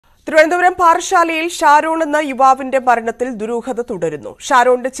തിരുവനന്തപുരം പാറശാലയിൽ ഷാരോൺ എന്ന യുവാവിന്റെ മരണത്തിൽ ദുരൂഹത തുടരുന്നു.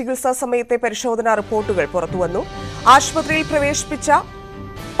 ഷാരോണിന്റെ ചികിത്സാ സമയത്തെ പരിശോധനാ റിപ്പോർട്ടുകൾ പുറത്തുവന്നു. ആശുപത്രിയിൽ പ്രവേശിപ്പിച്ച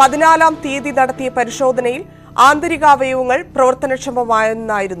 14-ാം തീയതി നടത്തിയ പരിശോധനയിൽ ആന്തരികാവയവങ്ങൾ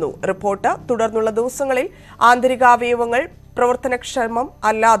പ്രവർത്തനക്ഷമമായെന്നായിരുന്നു റിപ്പോർട്ട്. തുടർന്നുള്ള ദിവസങ്ങളിൽ ആന്തരികാവയവങ്ങൾ പ്രവർത്തനക്ഷമം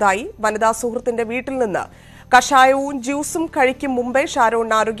അല്ലാതായി. വനിതാ സുഹൃത്തിന്റെ വീട്ടിൽ നിന്ന് കഷായവും ജ്യൂസും കഴിക്കും മുമ്പേ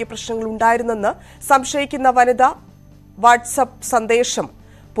ഷാരോണിന് ആരോഗ്യ പ്രശ്നങ്ങൾ ഉണ്ടായിരുന്നെന്ന് സംശയിക്കുന്ന വനിത വാട്സ്ആപ്പ് സന്ദേശം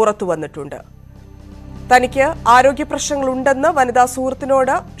പുറത്തുവന്നിട്ടുണ്ട്. തനിക്ക് ആരോഗ്യ പ്രശ്നങ്ങളുണ്ടെന്ന് വനിതാ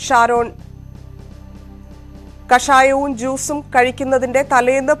സുഹൃത്തിനോട് ഷാരോൺ കഷായവും ജ്യൂസും കഴിക്കുന്നതിന്റെ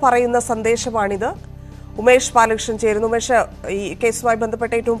തലേന്ന് പറയുന്ന സന്ദേശമാണിത്. ഉമേഷ് ബാലകൃഷ്ണൻ ചേരുന്നു. ഉമേഷ്, ഈ കേസുമായി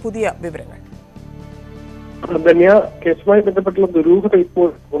ബന്ധപ്പെട്ട ഏറ്റവും പുതിയ വിവരങ്ങൾ. ധന്യ, കേസുമായി ബന്ധപ്പെട്ടുള്ള ദുരൂഹത ഇപ്പോൾ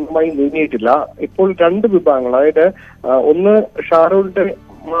ഒന്നുമായി നീങ്ങിയിട്ടില്ല. ഇപ്പോൾ രണ്ട് വിഭാഗങ്ങൾ, അതായത് ഒന്ന് ഷാരോണിന്റെ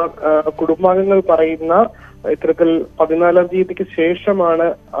കുടുംബാംഗങ്ങൾ പറയുന്ന ഇത്തരത്തിൽ 14-ാം തീയതിക്ക് ശേഷമാണ്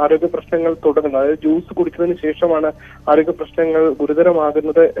ആരോഗ്യ പ്രശ്നങ്ങൾ തുടങ്ങുന്നത്, അതായത് ജ്യൂസ് കുടിച്ചതിന് ശേഷമാണ് ആരോഗ്യ പ്രശ്നങ്ങൾ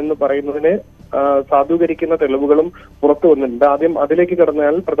ഗുരുതരമാകുന്നത് എന്ന് പറയുന്നതിനെ സാധൂകരിക്കുന്ന തെളിവുകളും പുറത്തു വന്നിട്ടുണ്ട്. ആദ്യം അതിലേക്ക്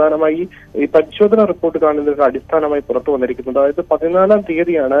കടന്നാൽ പ്രധാനമായി ഈ പരിശോധനാ റിപ്പോർട്ട് കാണുന്നതിന് അടിസ്ഥാനമായി പുറത്തു വന്നിരിക്കുന്നത്. അതായത് 14-ാം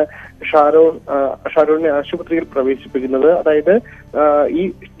തീയതിയാണ് ഷാരോണിനെ ആശുപത്രിയിൽ പ്രവേശിപ്പിക്കുന്നത്. അതായത് ഈ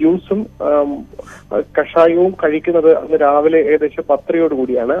ജ്യൂസും കഷായവും കഴിക്കുന്നത് അന്ന് രാവിലെ ഏകദേശം 10:00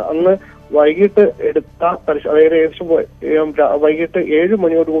 കൂടിയാണ്. അന്ന് വൈകിട്ട് എടുത്ത അതായത് ഏകദേശം വൈകിട്ട് 7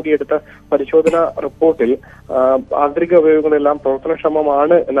 മണിയോടുകൂടി എടുത്ത പരിശോധനാ റിപ്പോർട്ടിൽ ആന്തരിക അവയവങ്ങളെല്ലാം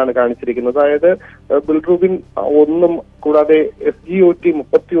പ്രവർത്തനക്ഷമമാണ് എന്നാണ് കാണിച്ചിരിക്കുന്നത്. അതായത് ബിൽറൂബിൻ 1 കൂടാതെ SGOT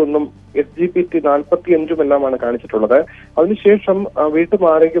 31 SGPT 45 എല്ലാമാണ് കാണിച്ചിട്ടുള്ളത്. അതിനുശേഷം വീണ്ടും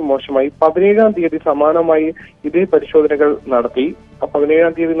ആരോഗ്യം മോശമായി. 17-ാം തീയതി സമാനമായി ഇതേ പരിശോധനകൾ നടത്തി.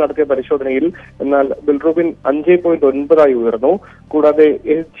 17-ാം തീയതി നടത്തിയ പരിശോധനയിൽ എന്നാൽ ബിൽറൂബിൻ 5.9 ഉയർന്നു. കൂടാതെ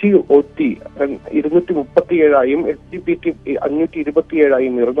SGOT 237 SGPT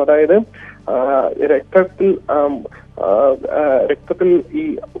 527 ഉയർന്നു. അതായത് രക്തത്തിൽ ഈ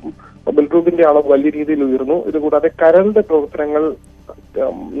ബിൽറൂബിന്റെ അളവ് വലിയ രീതിയിൽ ഉയർന്നു. ഇതുകൂടാതെ കരളിന്റെ പ്രവർത്തനങ്ങൾ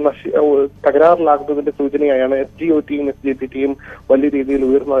തകരാറിലാകുന്നതിന്റെ സൂചനയായാണ് SGOTയും SGPTയും വലിയ രീതിയിൽ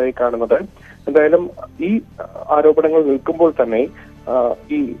ഉയർന്നതായി കാണുന്നത്. എന്തായാലും ഈ ആരോപണങ്ങൾ നിൽക്കുമ്പോൾ തന്നെ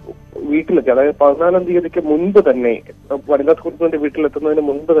ഈ വീട്ടിലെത്തി, അതായത് 14-ാം തീയതിക്ക് മുൻപ് തന്നെ വനിതാ സുഹൃത്തിന്റെ വീട്ടിലെത്തുന്നതിന്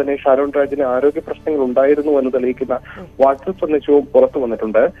മുൻപ് തന്നെ ഷാരോൺ രാജിന് ആരോഗ്യ പ്രശ്നങ്ങൾ ഉണ്ടായിരുന്നു എന്ന് തെളിയിക്കുന്ന വാട്സ്ആപ്പ് സന്ദേശവും പുറത്തു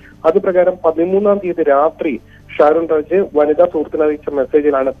വന്നിട്ടുണ്ട്. അതുപ്രകാരം 13-ാം തീയതി രാത്രി ഷാരോൺ രാജ് വനിതാ സുഹൃത്തിന് അയച്ച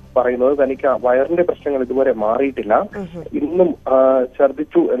മെസ്സേജിലാണ് പറയുന്നത് തനിക്ക് വയറിന്റെ പ്രശ്നങ്ങൾ ഇതുവരെ മാറിയിട്ടില്ല, ഇന്നും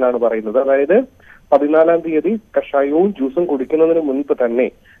ഛർദിച്ചു എന്നാണ് പറയുന്നത്. അതായത് 14-ാം തീയതി കഷായവും ജ്യൂസും കുടിക്കുന്നതിന് മുൻപ് തന്നെ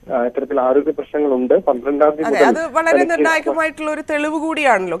ഇത്തരത്തിൽ ആരോഗ്യ പ്രശ്നങ്ങളുണ്ട്. 12-ാം തീയതി അത് വളരെ നിർണായകമായിട്ടുള്ള ഒരു തെളിവ്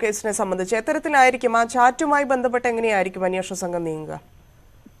കൂടിയാണല്ലോ കേസിനെ സംബന്ധിച്ച്. എത്തരത്തിലായിരിക്കും ആ ചാറ്റുമായി ബന്ധപ്പെട്ട് എങ്ങനെയായിരിക്കും അന്വേഷണ സംഘം നീങ്ങുക?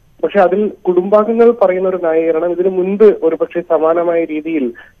 പക്ഷെ അതിൽ കുടുംബാംഗങ്ങൾ പറയുന്ന ഒരു ന്യായീകരണം ഇതിനു മുൻപ് ഒരുപക്ഷെ സമാനമായ രീതിയിൽ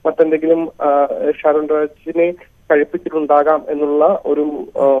മറ്റെന്തെങ്കിലും ഷാരോൺ രാജിനെ കഴിപ്പിച്ചിട്ടുണ്ടാകാം എന്നുള്ള ഒരു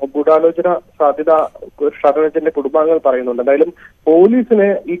ഗൂഢാലോചന സാധ്യത ഷാരോൺ രാജിന്റെ കുടുംബാംഗങ്ങൾ പറയുന്നുണ്ട്. എന്തായാലും പോലീസിന്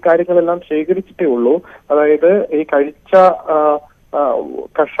ഈ കാര്യങ്ങളെല്ലാം ശേഖരിച്ചിട്ടേ ഉള്ളൂ. അതായത് ഈ കഴിച്ച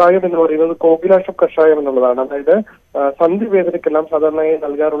കഷായം എന്ന് പറയുന്നത് കോകിലാഷം കഷായം എന്നുള്ളതാണ്. അതായത് സന്ധിവേദനയ്ക്കെല്ലാം സാധാരണയായി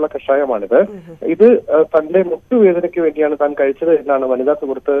നൽകാറുള്ള കഷായമാണിത്. ഇത് തന്റെ മുട്ടുവേദനയ്ക്ക് വേണ്ടിയാണ് താൻ കഴിച്ചത് എന്നാണ് വനിതാ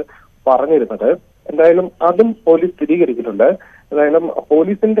സുഹൃത്ത് പറഞ്ഞിരുന്നത്. എന്തായാലും അതും പോലീസ് സ്ഥിരീകരിച്ചിട്ടുണ്ട്. എന്തായാലും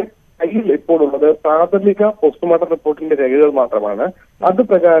പോലീസിന്റെ കയ്യിൽ ഇപ്പോൾ ഉള്ളത് പ്രാഥമിക പോസ്റ്റ്മോർട്ടം റിപ്പോർട്ടിന്റെ രേഖകൾ മാത്രമാണ്. അത്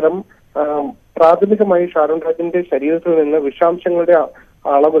പ്രകാരം പ്രാഥമികമായി ഷാരോൺ രാജിന്റെ ശരീരത്തിൽ നിന്ന് വിഷാംശങ്ങളുടെ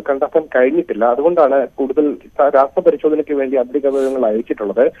അളവ് കണ്ടെത്താൻ കഴിഞ്ഞിട്ടില്ല. അതുകൊണ്ടാണ് കൂടുതൽ രാസപരിശോധനയ്ക്ക് വേണ്ടി ആന്തരിക അവയവങ്ങൾ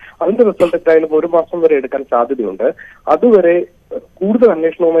അയച്ചിട്ടുള്ളത്. അതിന്റെ റിസൾട്ട് എന്തായാലും 1 മാസം വരെ എടുക്കാൻ സാധ്യതയുണ്ട്. അതുവരെ കൂടുതൽ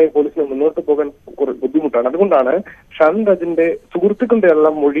അന്വേഷണവുമായി പോലീസിന് മുന്നോട്ട് പോകാൻ ബുദ്ധിമുട്ടാണ്. അതുകൊണ്ടാണ് ഷാരോൺ രാജിന്റെ സുഹൃത്തുക്കളുടെ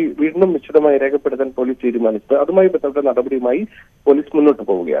എല്ലാം മൊഴി വീണ്ടും വിശദമായി രേഖപ്പെടുത്താൻ പോലീസ് തീരുമാനിച്ചത്. അതുമായി ബന്ധപ്പെട്ട നടപടിയുമായി പോലീസ് മുന്നോട്ട്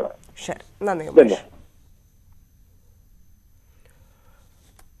പോവുകയാണ്.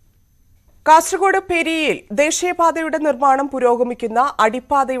 കാസർഗോഡ് പെരിയയിൽ ദേശീയപാതയുടെ നിർമ്മാണം പുരോഗമിക്കുന്ന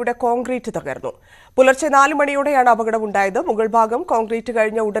അടിപ്പാതയുടെ കോൺക്രീറ്റ് തകർന്നു. പുലർച്ചെ 4 മണിയോടെയാണ് അപകടമുണ്ടായത്. മുകൾ ഭാഗം കോൺക്രീറ്റ്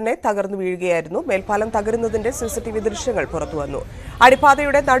കഴിഞ്ഞ ഉടനെ തകർന്നു വീഴുകയായിരുന്നു. മേൽപ്പാലം തകരുന്നതിന്റെ CCTV ദൃശ്യങ്ങൾ പുറത്തുവന്നു.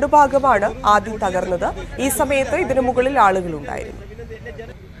 അടിപ്പാതയുടെ നടുഭാഗമാണ് ആദ്യം തകർന്നത്. ഈ സമയത്ത് ഇതിനു മുകളിൽ ആളുകളുണ്ടായിരുന്നു.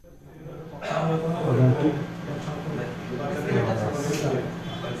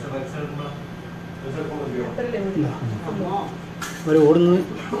 ഓടുന്നത്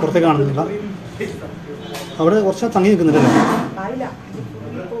പുറത്തേക്ക് കാണുന്നില്ല. അവിടെ കുറച്ച് തങ്ങി നിൽക്കുന്നില്ലല്ലോ.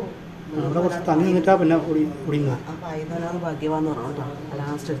 അവിടെ കുറച്ച് തങ്ങി നിന്നിട്ടാ പിന്നെ ഓടിയുന്നത്.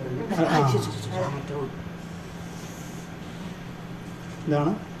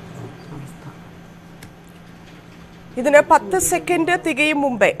 ഇതാണ് ഇതിന് 10 സെക്കൻഡ് തികയും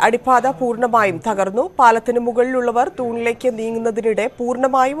മുമ്പേ അടിപ്പാത പൂർണ്ണമായും തകർന്നു. പാലത്തിന് മുകളിലുള്ളവർ തൂണിലേക്ക് നീങ്ങുന്നതിനിടെ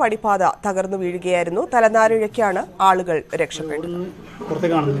പൂർണ്ണമായും അടിപ്പാത തകർന്നു വീഴുകയായിരുന്നു. തലനാരിഴയ്ക്കാണ് ആളുകൾ രക്ഷപ്പെട്ടത്.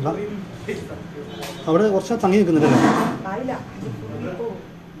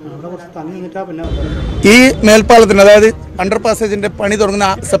 ഈ മേൽപ്പാലത്തിന് അതായത് അണ്ടർ പാസേജിന്റെ പണി തുടങ്ങുന്ന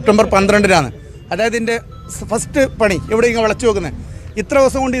സെപ്റ്റംബർ 12-നാണ്. അതായത് ഇതിന്റെ ഫസ്റ്റ് പണി ഇവിടെ ഇങ്ങനെ വളച്ചു വെക്കുന്നത്. ഇത്ര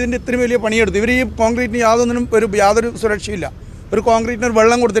ദിവസം കൊണ്ട് ഇതിന്റെ ഇത്രയും വലിയ പണിയെടുത്തു. ഇവർ ഈ കോൺക്രീറ്റിന് യാതൊരു സുരക്ഷയില്ല. ഒരു കോൺക്രീറ്റിന് ഒരു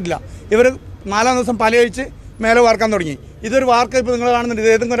വെള്ളം കൊടുത്തിട്ടില്ല. ഇവർ 4-ാം ദിവസം പലയഴിച്ച് മേലെ വാർക്കാൻ തുടങ്ങി. ഇതൊരു വാർക്ക് ഇപ്പോൾ നിങ്ങൾ കാണുന്നുണ്ട്. ഇത്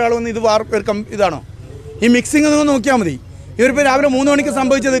ഏതെങ്കിലും ഒരാൾ വന്ന് ഇത് ഇതാണോ? ഈ മിക്സിംഗ് ഒന്ന് നോക്കിയാൽ മതി. ഇവരിപ്പോൾ രാവിലെ 3 മണിക്ക്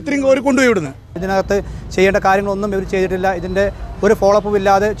സംഭവിച്ചത് ഇത്രയും ഒരു കൊണ്ടുപോയി ഇവിടുന്ന്. ഇതിനകത്ത് ചെയ്യേണ്ട കാര്യങ്ങളൊന്നും ഇവർ ചെയ്തിട്ടില്ല. ഇതിൻ്റെ ഒരു ഫോളോഅപ്പും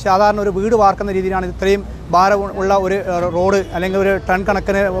ഇല്ലാതെ സാധാരണ ഒരു വീട് വാർക്കുന്ന രീതിയിലാണ് ഇത്രയും ഭാരം ഉള്ള ഒരു റോഡ് അല്ലെങ്കിൽ ഒരു ടൺ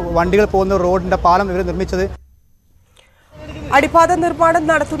കണക്കിന് വണ്ടികൾ പോകുന്ന റോഡിൻ്റെ പാലം ഇവർ നിർമ്മിച്ചത്. അടിപ്പാത നിർമ്മാണം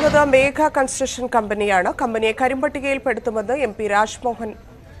നടത്തുന്നത് മേഘ കൺസ്ട്രക്ഷൻ കമ്പനിയാണ്. കമ്പനിയെ കരിമ്പട്ടികയിൽപ്പെടുത്തുമെന്ന് MP രാജ്മോഹൻ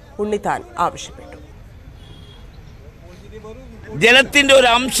ഉണ്ണിത്താൻ ആവശ്യപ്പെട്ടു. ജലത്തിന്റെ ഒരു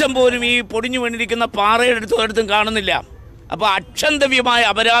അംശം പോലും ഈ പൊടിഞ്ഞു വീണിരിക്കുന്ന പാറയുടെ അടുത്തും കാണുന്നില്ല. അപ്പോൾ അക്ഷന്തവ്യമായ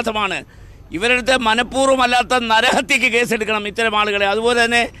അപരാധമാണ്. ഇവരുടെ മനഃപൂർവ്വമല്ലാത്ത നരഹത്യക്ക് കേസെടുക്കണം ഇത്തരം ആളുകളെ. അതുപോലെ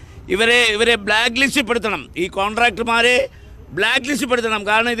തന്നെ ഇവരെ ബ്ലാക്ക് ലിസ്റ്റിൽ പെടുത്തണം. ഈ കോൺട്രാക്ടർമാരെ ബ്ലാക്ക് ലിസ്റ്റിൽ പെടുത്തണം.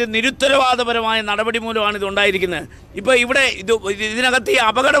 കാരണം ഇത് നിരുത്തരവാദപരമായ നടപടി മൂലമാണ് ഇത് ഉണ്ടായിരിക്കുന്നത്. ഇപ്പോൾ ഇതിനകത്ത് ഈ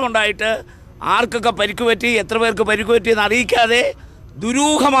അപകടമുണ്ടായിട്ട് ആർക്കൊക്കെ പരിക്കുപറ്റി, എത്ര പേർക്ക് പരിക്കുപറ്റിയെന്ന് അറിയിക്കാതെ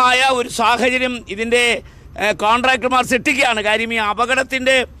ദുരൂഹമായ ഒരു സാഹചര്യം ഇതിൻ്റെ കോൺട്രാക്ടർമാർ സൃഷ്ടിക്കുകയാണ്. കാര്യം ഈ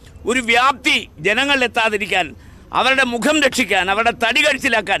അപകടത്തിൻ്റെ ഒരു വ്യാപ്തി ജനങ്ങളിലെത്താതിരിക്കാൻ, അവരുടെ മുഖം രക്ഷിക്കാൻ, അവരുടെ തടി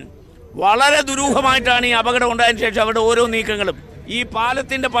കഴിച്ചിലാക്കാൻ വളരെ ദുരൂഹമായിട്ടാണ് ഈ അപകടം ഉണ്ടായതിനു ശേഷം അവരുടെ ഓരോ നീക്കങ്ങളും. ഈ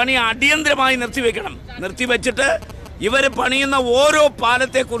പാലത്തിൻ്റെ പണി അടിയന്തരമായി നിർത്തിവെക്കണം. നിർത്തിവെച്ചിട്ട് ഇവർ പണിയുന്ന ഓരോ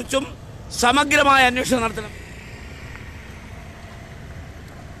പാലത്തെക്കുറിച്ചും സമഗ്രമായ അന്വേഷണം നടത്തണം.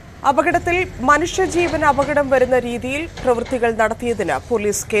 അപകടത്തിൽ മനുഷ്യജീവന് അപകടം വരുന്ന രീതിയിൽ പ്രവൃത്തികൾ നടത്തിയതിന്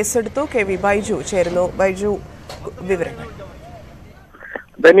പോലീസ് കേസെടുത്തു. KV ബൈജു ചേരുന്നു. ബൈജു, വിവരങ്ങൾ.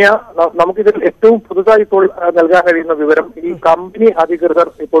 ധന്യ, നമുക്കിതിൽ ഏറ്റവും പുതുതായി ഇപ്പോൾ നൽകാൻ കഴിയുന്ന വിവരം, ഈ കമ്പനി അധികൃതർ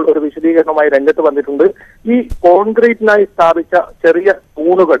ഇപ്പോൾ ഒരു വിശദീകരണവുമായി രംഗത്ത് വന്നിട്ടുണ്ട്. ഈ കോൺക്രീറ്റിനായി സ്ഥാപിച്ച ചെറിയ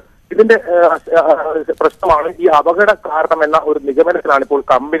തൂണുകൾ, ഇതിന്റെ പ്രശ്നമാണ് ഈ അപകട കാരണമെന്ന ഒരു നിഗമനത്തിലാണ് ഇപ്പോൾ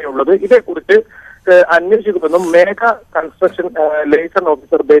കമ്പനി ഉള്ളത്. ഇതേക്കുറിച്ച് അന്വേഷിക്കുമെന്നും മേഘ കൺസ്ട്രക്ഷൻ ലൈസൺ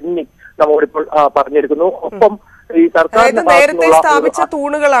ഓഫീസർ ബെന്നി നമ്മോടിപ്പോൾ പറഞ്ഞിരിക്കുന്നു. ഒപ്പം ഈ സർക്കാരിന്റെ നേരത്തെ സ്ഥാപിച്ച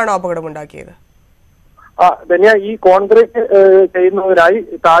തൂണുകളാണോ അപകടമുണ്ടാക്കിയത്? ധന്യ, ഈ കോൺക്രീറ്റ് ചെയ്യുന്നതിനായി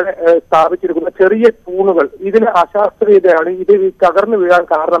താഴെ സ്ഥാപിച്ചിരിക്കുന്ന ചെറിയ തൂണുകൾ, ഇതിന് അശാസ്ത്രീയതയാണ് ഇത് തകർന്നു വീഴാൻ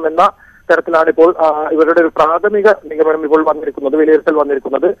കാരണമെന്ന തരത്തിലാണ് ഇപ്പോൾ ഇവരുടെ ഒരു പ്രാഥമിക നിഗമനം ഇപ്പോൾ വന്നിരിക്കുന്നത്, വിലയിരുത്തൽ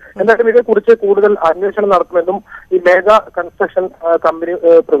വന്നിരിക്കുന്നത്. എന്തായാലും ഇതേക്കുറിച്ച് കൂടുതൽ അന്വേഷണം നടത്തുമെന്നും ഈ മേഘ കൺസ്ട്രക്ഷൻ കമ്പനി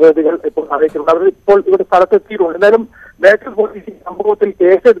പ്രതിനിധികൾ ഇപ്പോൾ അറിയിച്ചിട്ടുണ്ട്. അവർ ഇപ്പോൾ ഇവിടെ സ്ഥലത്തെത്തിയിട്ടുണ്ട്. എന്തായാലും ബേക്കൽ പോലീസ് സംഭവത്തിൽ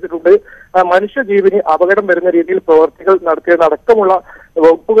കേസെടുത്തിട്ടുണ്ട്. മനുഷ്യജീവന് അപകടം വരുന്ന രീതിയിൽ പ്രവർത്തികൾ നടത്തിയതടക്കമുള്ള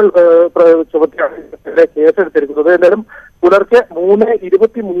വകുപ്പുകൾ ചുമത്തിയാണ് കേസെടുത്തിരിക്കുന്നത്. എന്തായാലും പുലർച്ചെ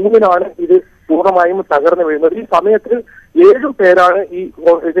 3:23 ഇത് പൂർണ്ണമായും തകർന്നു വീഴുന്നത്. ഈ സമയത്ത് 7 പേരാണ്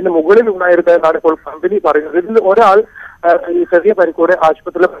ഇതിന്റെ മുകളിൽ ഉണ്ടായിരുന്നതെന്നാണ് ഇപ്പോൾ കമ്പനി പറയുന്നത്. ഇതിൽ ഒരാൾ ചെറിയ പരിക്കോടെ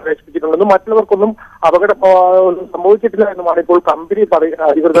ആശുപത്രിയിൽ പ്രവേശിപ്പിച്ചിട്ടുണ്ടെന്നും മറ്റുള്ളവർക്കൊന്നും അപകടം സംഭവിച്ചിട്ടില്ല എന്നുമാണ് ഇപ്പോൾ കമ്പനി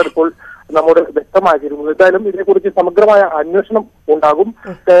അധികൃതർ ഇപ്പോൾ നമ്മോട് വ്യക്തമാക്കിയിരുന്നത്. എന്തായാലും ഇതിനെക്കുറിച്ച് സമഗ്രമായ അന്വേഷണം ഉണ്ടാകും.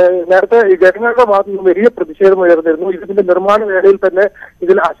 നേരത്തെ ജനങ്ങളുടെ ഭാഗത്തു നിന്നും വലിയ പ്രതിഷേധം ഉയർന്നിരുന്നു. ഇതിന്റെ നിർമ്മാണ വേളയിൽ തന്നെ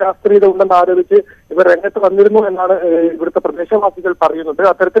ഇതിൽ അശാസ്ത്രീയത ഉണ്ടെന്ന് ആരോപിച്ച് ഇവർ രംഗത്ത് വന്നിരുന്നു എന്നാണ് ഇവിടുത്തെ പ്രദേശവാസികൾ പറയുന്നത്.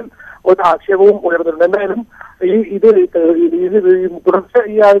 അത്തരത്തിൽ ഒരു ആക്ഷേപവും ഉയർന്നിട്ടുണ്ട്. എന്തായാലും ഇത് തുടർച്ച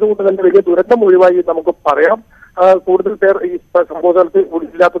ആയതുകൊണ്ട് തന്നെ വലിയ ദുരന്തം ഒഴിവായി നമുക്ക് പറയാം. കൂടുതൽ പേർ ഈ സംഭവസ്ഥലത്ത്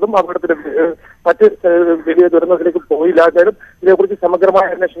ഇല്ലാത്തതും അപകടത്തിന് മറ്റ് വലിയ ദുരന്തത്തിലേക്ക് പോയില്ല. എന്തായാലും ഇതിനെക്കുറിച്ച് സമഗ്രമായ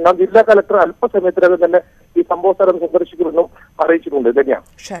അന്വേഷണം ജില്ലാ കലക്ടർ അല്പസമയത്തിനകം തന്നെ ഈ സംഭവസ്ഥലം സന്ദർശിക്കുമെന്നും അറിയിച്ചിട്ടുണ്ട്. തന്നെയാണ്.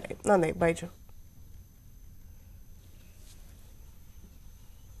 ശരി, നന്ദി ബൈജു.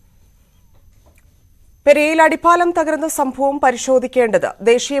 പെരിയയിൽ അടിപ്പാലം തകർന്ന സംഭവം പരിശോധിക്കേണ്ടത്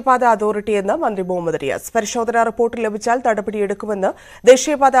ദേശീയപാത അതോറിറ്റിയെന്ന് മന്ത്രി മുഹമ്മദ് റിയാസ്. പരിശോധനാ റിപ്പോർട്ട് ലഭിച്ചാൽ നടപടിയെടുക്കുമെന്ന്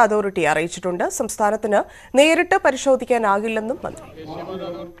ദേശീയപാത അതോറിറ്റി അറിയിച്ചിട്ടുണ്ട്. സംസ്ഥാനത്തിന് നേരിട്ട് പരിശോധിക്കാനാകില്ലെന്നും മന്ത്രി.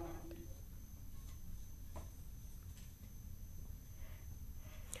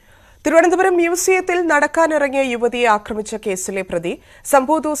 തിരുവനന്തപുരം മ്യൂസിയത്തിൽ നടക്കാനിറങ്ങിയ യുവതിയെ ആക്രമിച്ച കേസിലെ പ്രതി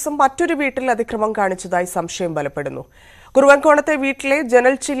സംഭവ ദിവസം മറ്റൊരു വീട്ടിൽ അതിക്രമം കാണിച്ചതായി സംശയം ബലപ്പെടുന്നു. കുറുവൻകോണത്തെ വീട്ടിലെ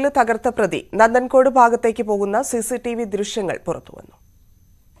ജനൽ ചില്ല് തകർത്ത പ്രതി നന്ദൻകോട് ഭാഗത്തേക്ക് പോകുന്ന CCTV ദൃശ്യങ്ങൾ പുറത്തുവന്നു.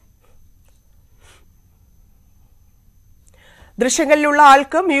 ദൃശ്യങ്ങളിലുള്ള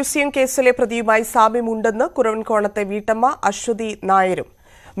ആൾക്ക് മ്യൂസിയം കേസിലെ പ്രതിയുമായി സാമ്യമുണ്ടെന്ന് കുറുവൻകോണത്തെ വീട്ടമ്മ അശ്വതി നായരും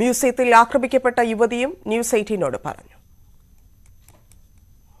മ്യൂസിയത്തിൽ ആക്രമിക്കപ്പെട്ട യുവതിയും ന്യൂസ് 18നോട് പറഞ്ഞു.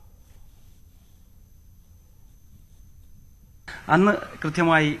 അന്ന്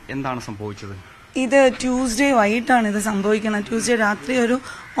കൃത്യമായി എന്താണ് സംഭവിച്ചത്? ഇത് ട്യൂസ്ഡേ വൈകിട്ടാണ് ഇത് സംഭവിക്കുന്നത്. ട്യൂസ്ഡേ രാത്രി ഒരു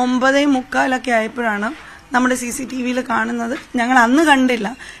 9:45 ആയപ്പോഴാണ് നമ്മുടെ CCTVയിൽ കാണുന്നത്. ഞങ്ങൾ അന്ന് കണ്ടില്ല.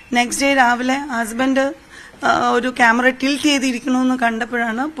 നെക്സ്റ്റ് ഡേ രാവിലെ ഹസ്ബൻഡ് ഒരു ക്യാമറ ടിൽറ്റ് ചെയ്തിരിക്കണമെന്ന്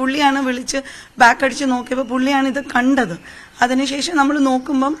കണ്ടപ്പോഴാണ് പുള്ളിയാണ് വിളിച്ച് ബാക്ക് അടിച്ച് നോക്കിയപ്പോൾ പുള്ളിയാണ് ഇത് കണ്ടത്. അതിനുശേഷം നമ്മൾ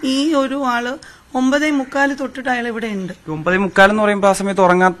നോക്കുമ്പം ഈ ഒരു ആള് 9:45 തൊട്ടിട്ട് അയാൾ ഇവിടെ ഉണ്ട്. 9:45 എന്ന് പറയുമ്പോൾ ആ സമയത്ത്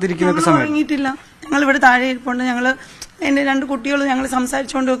ഉറങ്ങിയിട്ടില്ല. ഞങ്ങൾ ഇവിടെ താഴെ ഇരിപ്പുണ്ട്. എന്റെ 2 കുട്ടികളും ഞങ്ങൾ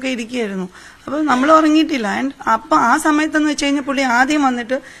സംസാരിച്ചുകൊണ്ടൊക്കെ ഇരിക്കുകയായിരുന്നു. അപ്പൊ നമ്മൾ ഉറങ്ങിയിട്ടില്ല. അപ്പൊ ആ സമയത്തെന്ന് വെച്ച് കഴിഞ്ഞാൽ പുള്ളി ആദ്യം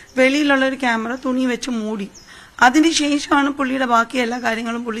വന്നിട്ട് വെളിയിലുള്ള ഒരു ക്യാമറ തുണി വെച്ച് മൂടി. അതിനുശേഷമാണ് പുള്ളിയുടെ ബാക്കി എല്ലാ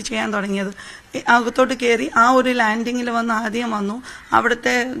കാര്യങ്ങളും പുള്ളി ചെയ്യാൻ തുടങ്ങിയത്. അകത്തോട്ട് കയറി ആ ഒരു ലാൻഡിങ്ങിൽ വന്ന് ആദ്യം വന്നു.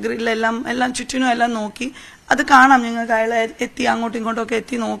 അവിടുത്തെ എല്ലാം ചുറ്റിനും എല്ലാം നോക്കി. അത് കാണാം, ഞങ്ങൾക്ക് അയാളെ എത്തി അങ്ങോട്ടും ഇങ്ങോട്ടും ഒക്കെ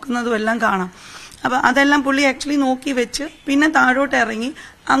എത്തി നോക്കുന്നതും എല്ലാം കാണാം. അപ്പൊ അതെല്ലാം പുള്ളി ആക്ച്വലി നോക്കി വെച്ച് പിന്നെ താഴോട്ട് ഇറങ്ങി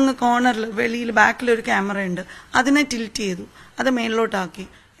അങ്ങ് കോർണറിൽ വെളിയിൽ ബാക്കിലൊരു ക്യാമറ ഉണ്ട്, അതിനെ ടിൽറ്റ് ചെയ്തു, അത് മേളിലോട്ടാക്കി.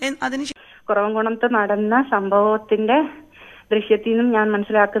 അതിന് കുറവൻകുണത്ത് നടന്ന സംഭവത്തിന്റെ ദൃശ്യത്തിൽ നിന്നും ഞാൻ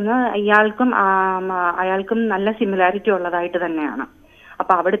മനസ്സിലാക്കുന്നത് അയാൾക്കും നല്ല സിമിലാരിറ്റി ഉള്ളതായിട്ട് തന്നെയാണ്.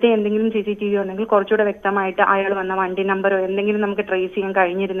 അപ്പൊ അവിടുത്തെ എന്തെങ്കിലും CCTV ഉണ്ടെങ്കിൽ കുറച്ചുകൂടെ വ്യക്തമായിട്ട് അയാൾ വന്ന വണ്ടി നമ്പറോ എന്തെങ്കിലും നമുക്ക് ട്രേസ് ചെയ്യാൻ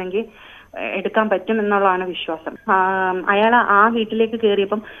കഴിഞ്ഞിരുന്നെങ്കിൽ എടുക്കാൻ പറ്റും എന്നുള്ളതാണ് വിശ്വാസം. അയാൾ ആ വീട്ടിലേക്ക്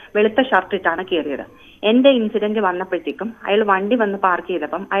കയറിയപ്പം വെളുത്ത ഷർട്ട് ഇട്ടാണ് കയറിയത്. എന്റെ ഇൻസിഡന്റ് വന്നപ്പോഴത്തേക്കും അയാൾ വണ്ടി വന്ന് പാർക്ക്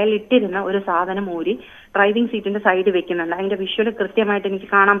ചെയ്തപ്പം അയാൾ ഇട്ടിരുന്ന ഒരു സാധനം ഊരി ഡ്രൈവിംഗ് സീറ്റിന്റെ സൈഡ് വെക്കുന്നുണ്ട്. അതിന്റെ വിഷ്വൽ കൃത്യമായിട്ട് എനിക്ക്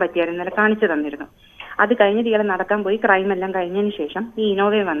കാണാൻ പറ്റിയായിരുന്നു, ഇന്നലെ കാണിച്ചു തന്നിരുന്നു. അത് കഴിഞ്ഞിട്ട് ഇയാൾ നടക്കാൻ പോയി. ക്രൈം എല്ലാം കഴിഞ്ഞതിന് ശേഷം ഈ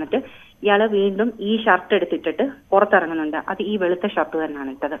ഇന്നോവയിൽ വന്നിട്ട് ഇയാള് വീണ്ടും ഈ ഷർട്ട് എടുത്തിട്ടിട്ട് പുറത്തിറങ്ങുന്നുണ്ട്. അത് ഈ വെളുത്ത ഷർട്ട്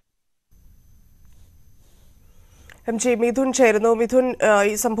തന്നെയാണ് ഇട്ടത്. MJ മിഥുൻ ചേരുന്നു. മിഥുൻ,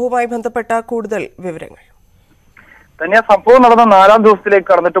 ഈ സംഭവവുമായി ബന്ധപ്പെട്ട കൂടുതൽ വിവരങ്ങൾ. തന്നെ സംഭവം നടന്ന 4ാം ദിവസത്തിലേക്ക്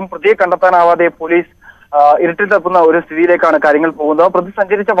കടന്നിട്ടും പ്രതിയെ കണ്ടെത്താനാവാതെ പോലീസ് ഇരുട്ടിൽ തപ്പുന്ന ഒരു സ്ഥിതിയിലേക്കാണ് കാര്യങ്ങൾ പോകുന്നത്. പ്രതി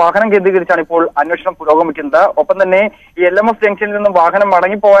സഞ്ചരിച്ച വാഹനം കേന്ദ്രീകരിച്ചാണ് ഇപ്പോൾ അന്വേഷണം പുരോഗമിക്കുന്നത്. ഒപ്പം തന്നെ ഈ LMS ജംഗ്ഷനിൽ നിന്നും വാഹനം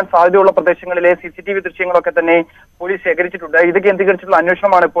മടങ്ങിപ്പോകാൻ സാധ്യതയുള്ള പ്രദേശങ്ങളിലെ CCTV ദൃശ്യങ്ങളൊക്കെ തന്നെ പോലീസ് ശേഖരിച്ചിട്ടുണ്ട്. ഇത് കേന്ദ്രീകരിച്ചുള്ള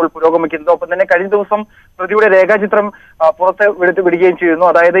അന്വേഷണമാണ് ഇപ്പോൾ പുരോഗമിക്കുന്നത്. ഒപ്പം തന്നെ കഴിഞ്ഞ ദിവസം പ്രതിയുടെ രേഖാചിത്രം പുറത്ത് വിടുകയും ചെയ്യുന്നു.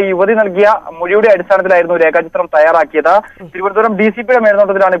 അതായത് യുവതി നൽകിയ മൊഴിയുടെ അടിസ്ഥാനത്തിലായിരുന്നു രേഖാചിത്രം തയ്യാറാക്കിയത്. തിരുവനന്തപുരം DCPയുടെ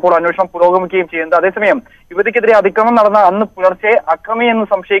മേൽനോട്ടത്തിലാണ് ഇപ്പോൾ അന്വേഷണം പുരോഗമിക്കുകയും ചെയ്യുന്നത്. അതേസമയം യുവതിക്കെതിരെ അതിക്രമം നടന്ന അന്ന് പുലർച്ചെ അക്രമി എന്ന്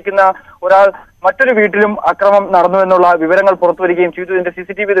സംശയിക്കുന്ന ഒരാൾ മറ്റൊരു വീട്ടിലും അക്രമം നടന്നു എന്നുള്ള വിവരങ്ങൾ പുറത്തുവരികയും ചെയ്തു. ഇതിന്റെ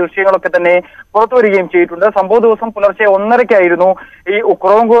CCTV ദൃശ്യങ്ങളൊക്കെ തന്നെ പുറത്തുവരികയും ചെയ്തിട്ടുണ്ട്. സംഭവ ദിവസം പുലർച്ചെ 1:30-ക്കായിരുന്നു ഈ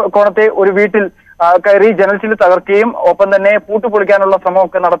കുറവൻകോണത്തെ ഒരു വീട്ടിൽ കയറി ജനൽച്ചില് തകർക്കുകയും ഒപ്പം തന്നെ പൂട്ടുപൊളിക്കാനുള്ള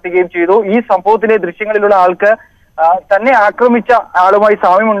ശ്രമമൊക്കെ നടത്തുകയും ചെയ്തു. ഈ സംഭവത്തിലെ ദൃശ്യങ്ങളിലുള്ള ആൾക്ക് തന്നെ ആക്രമിച്ച ആളുമായി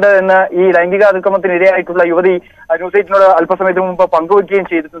സാമ്യമുണ്ട് എന്ന് ഈ ലൈംഗിക അതിക്രമത്തിന് ഇരയായിട്ടുള്ള യുവതി ന്യൂസ് 8നോട് അല്പസമയത്തിന് മുമ്പ് പങ്കുവയ്ക്കുകയും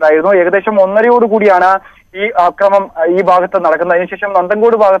ചെയ്തിട്ടുണ്ടായിരുന്നു. ഏകദേശം 1:30-ഓടുകൂടിയാണ് ഈ ആക്രമം ഈ ഭാഗത്ത് നടക്കുന്നത്. അതിനുശേഷം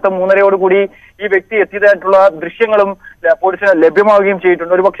നന്തൻകോട് ഭാഗത്ത് 3:30-ഓടുകൂടി ഈ വ്യക്തി എത്തിയതായിട്ടുള്ള ദൃശ്യങ്ങളും പോലീസിന് ലഭ്യമാവുകയും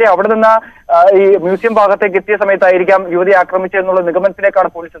ചെയ്തിട്ടുണ്ട്. ഒരുപക്ഷെ അവിടെ നിന്ന് ഈ മ്യൂസിയം ഭാഗത്തേക്ക് എത്തിയ സമയത്തായിരിക്കാം യുവതി ആക്രമിച്ചതെന്നുള്ള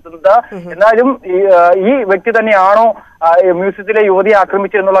നിഗമനത്തിലേക്കാണ് പോലീസ് എത്തുന്നത്. എന്നാലും ഈ വ്യക്തി തന്നെയാണോ മ്യൂസിയത്തിലെ യുവതിയെ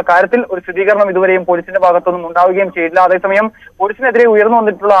ആക്രമിച്ചതെന്നുള്ള കാര്യത്തിൽ ഒരു സ്ഥിരീകരണം ഇതുവരെയും പോലീസിന്റെ ഭാഗത്തൊന്നും ഉണ്ടാവുകയും ചെയ്തില്ല. അതേസമയം പോലീസിനെതിരെ ഉയർന്നു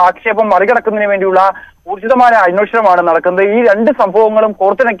വന്നിട്ടുള്ള ആക്ഷേപം മറികടക്കുന്നതിന് വേണ്ടിയുള്ള ഊർജിതമായ അന്വേഷണമാണ് നടക്കുന്നത്. ഈ 2 സംഭവങ്ങളും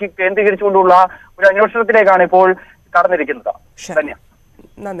കോർത്തിണക്കി കേന്ദ്രീകരിച്ചുകൊണ്ടുള്ള ഒരു അന്വേഷണത്തിലേക്കാണ് ഇപ്പോൾ കടന്നിരിക്കുന്നത്.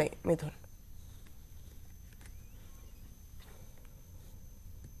 നന്ദി മിഥുൻ.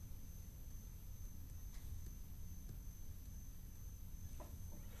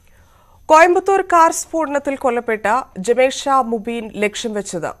 കോയമ്പത്തൂർ കാർ സ്ഫോടനത്തിൽ കൊല്ലപ്പെട്ട ജമേഷ മുബീൻ ലക്ഷ്യം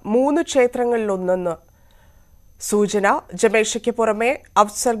വെച്ചത് 3 ക്ഷേത്രങ്ങളിലൊന്നെന്ന് സൂചന. ജമേഷയ്ക്ക് പുറമെ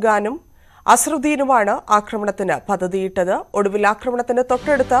അഫ്സർ ഖാനും അസറുദ്ദീനുമാണ് ആക്രമണത്തിന് പദ്ധതിയിട്ടത്. ഒടുവിൽ ആക്രമണത്തിന്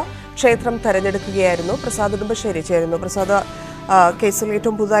തൊട്ടടുത്ത ക്ഷേത്രം തെരഞ്ഞെടുക്കുകയായിരുന്നു. പ്രസാദ് ഉടുമ്പശ്ശേരി ചേരുന്നു. പ്രസാദ്, കേസിൽ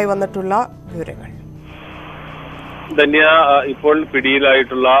ഏറ്റവും പുതുതായി വന്നിട്ടുള്ള വിവരങ്ങൾ. ധന്യ, ഇപ്പോൾ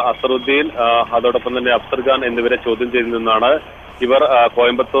പിടിയിലായിട്ടുള്ള അസറുദ്ദീൻ അതോടൊപ്പം തന്നെ അഫ്സർ ഖാൻ എന്നിവരെ ചോദ്യം ചെയ്തു നിന്നാണ് ഇവർ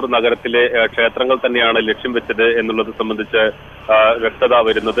കോയമ്പത്തൂർ നഗരത്തിലെ ക്ഷേത്രങ്ങൾ തന്നെയാണ് ലക്ഷ്യം വെച്ചത് എന്നുള്ളത് സംബന്ധിച്ച് വ്യക്തത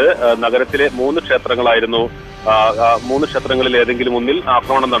വരുന്നത്. നഗരത്തിലെ 3 ക്ഷേത്രങ്ങളായിരുന്നു. 3 ക്ഷേത്രങ്ങളിൽ ഏതെങ്കിലും ഒന്നിൽ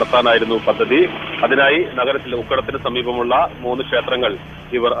ആക്രമണം നടത്താനായിരുന്നു പദ്ധതി. അതിനായി നഗരത്തിലെ ഉക്കടത്തിന് സമീപമുള്ള 3 ക്ഷേത്രങ്ങൾ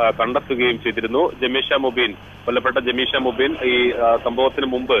ഇവർ കണ്ടെത്തുകയും ചെയ്തിരുന്നു. കൊല്ലപ്പെട്ട ജമീഷ മുബീൻ ഈ സംഭവത്തിന്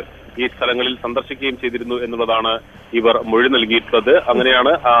മുമ്പ് ഈ സ്ഥലങ്ങളിൽ സന്ദർശിക്കുകയും ചെയ്തിരുന്നു എന്നുള്ളതാണ് ഇവർ മൊഴി നൽകിയിട്ടുള്ളത്.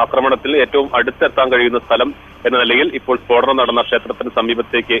 അങ്ങനെയാണ് ആക്രമണത്തിൽ ഏറ്റവും അടുത്തെത്താൻ കഴിയുന്ന സ്ഥലം എന്ന നിലയിൽ ഇപ്പോൾ സ്ഫോടനം നടന്ന ക്ഷേത്രത്തിന്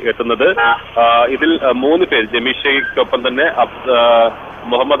സമീപത്തേക്ക് എത്തുന്നത്. ഇതിൽ 3 പേർ, ജമീഷയ്ക്കൊപ്പം തന്നെ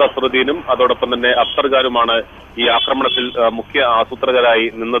മുഹമ്മദ് അസറുദ്ദീനും അതോടൊപ്പം തന്നെ അഫ്സർ ഖാനുമാണ് ഈ ആക്രമണത്തിൽ മുഖ്യ ആസൂത്രകരായി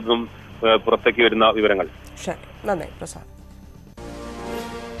നിന്നതെന്നും പുറത്തേക്ക് വരുന്ന വിവരങ്ങൾ. നന്ദി പ്രസാദ്.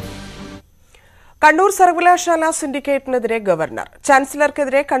 കണ്ണൂർ സർവകലാശാല സിൻഡിക്കേറ്റിനെതിരെ ഗവർണർ.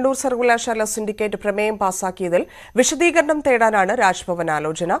 ചാൻസലർക്കെതിരെ കണ്ണൂർ സർവകലാശാല സിൻഡിക്കേറ്റ് പ്രമേയം പാസാക്കിയതിൽ വിശദീകരണം തേടാനാണ് രാജ്ഭവൻ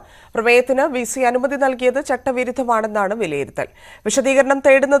ആലോചന. പ്രമേയത്തിന് വിസി അനുമതി നൽകിയത് ചട്ടവിരുദ്ധമാണെന്നാണ് വിലയിരുത്തൽ. വിശദീകരണം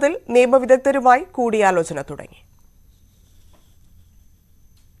തേടുന്നതിൽ നിയമവിദഗ്ധരുമായി കൂടിയാലോചന തുടങ്ങി.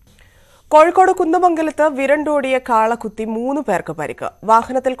 കോഴിക്കോട് കുന്നമംഗലത്ത് വിരണ്ടോടിയ കാള കുത്തി 3 പേർക്ക് പരിക്ക്.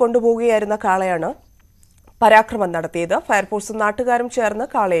 വാഹനത്തിൽ കൊണ്ടുപോകുകയായിരുന്ന കാളയാണ് പരാക്രമം നടത്തിയത്. ഫയർഫോഴ്സും നാട്ടുകാരും ചേർന്ന്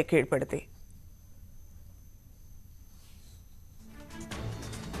കാളയെ കീഴ്പ്പെടുത്തി.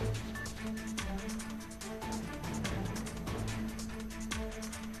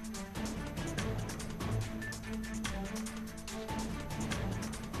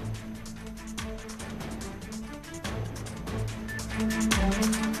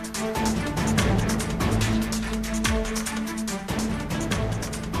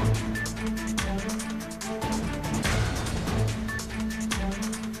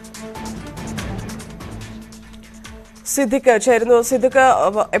 സിദ്ദിഖ് ചേരുന്നു. സിദ്ദിഖ്,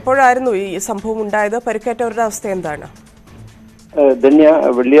 എപ്പോഴായിരുന്നു ഈ സംഭവം ഉണ്ടായത്? പരിക്കേറ്റവരുടെ അവസ്ഥ എന്താണ്? ധന്യ,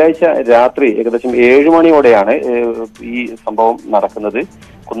 വെള്ളിയാഴ്ച രാത്രി ഏകദേശം 7 മണിയോടെയാണ് ഈ സംഭവം നടക്കുന്നത്.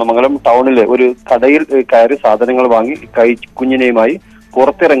 കുന്നമംഗലം ടൗണിലെ ഒരു കടയിൽ കയറി സാധനങ്ങൾ വാങ്ങി കുഞ്ഞിനെയുമായി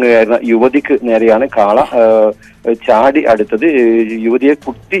പുറത്തിറങ്ങുകയായിരുന്ന യുവതിക്ക് നേരെയാണ് കാള ചാടി അടുത്തത്. യുവതിയെ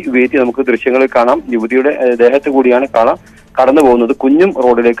കുത്തി വീഴ്ത്തി നമുക്ക് ദൃശ്യങ്ങളിൽ കാണാം. യുവതിയുടെ ദേഹത്ത് കൂടിയാണ് കാള കടന്നു പോകുന്നത്. കുഞ്ഞും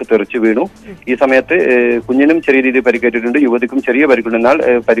റോഡിലേക്ക് തെറിച്ചു വീണു. ഈ സമയത്ത് കുഞ്ഞിനും ചെറിയ രീതിയിൽ പരിക്കേറ്റിട്ടുണ്ട്, യുവതിക്കും ചെറിയ പരിക്കുണ്ട്. എന്നാൽ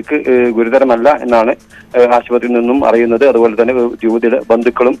പരിക്ക് ഗുരുതരമല്ല എന്നാണ് ആശുപത്രിയിൽ നിന്നും അറിയുന്നത്. അതുപോലെ തന്നെ യുവതിയുടെ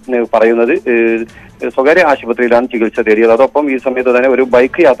ബന്ധുക്കളും പറയുന്നത് സ്വകാര്യ ആശുപത്രിയിലാണ് ചികിത്സ തേടിയത്. അതോടൊപ്പം ഈ സമയത്ത് തന്നെ ഒരു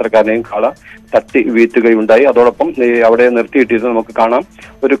ബൈക്ക് യാത്രക്കാരനെയും കാള തട്ടി വീഴ്ത്തുകയുണ്ടായി. അതോടൊപ്പം അവിടെ നിർത്തിയിട്ടിരുന്ന് നമുക്ക് കാണാം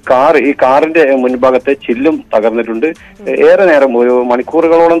ഒരു കാർ. ഈ കാറിന്റെ മുൻഭാഗത്തെ ചില്ലും തകർന്നിട്ടുണ്ട്. ഏറെ നേരം ഒരു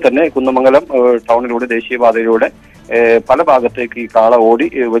മണിക്കൂറുകളോളം തന്നെ കുന്നമംഗലം ടൗണിലൂടെ ദേശീയപാതയിലൂടെ പല ഭാഗത്തേക്ക് ഈ കാള ഓടി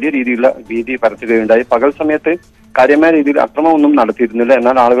വലിയ രീതിയിലുള്ള ഭീതി പരത്തുകയുണ്ടായി. പകൽ സമയത്ത് കാര്യമായ രീതിയിൽ അക്രമമൊന്നും നടത്തിയിരുന്നില്ല,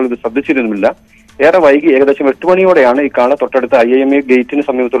 എന്നാൽ ആളുകൾ ഇത് ശ്രദ്ധിച്ചിരുന്നില്ല. ഏറെ വൈകി ഏകദേശം 8 മണിയോടെയാണ് ഈ കാള തൊട്ടടുത്ത IIMA ഗേറ്റിന്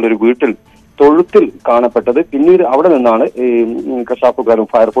സമീപത്തുള്ള ഒരു വീട്ടിൽ തൊഴുത്തിൽ കാണപ്പെട്ടത്. പിന്നീട് അവിടെ നിന്നാണ് ഈ കശാപ്പുകാരും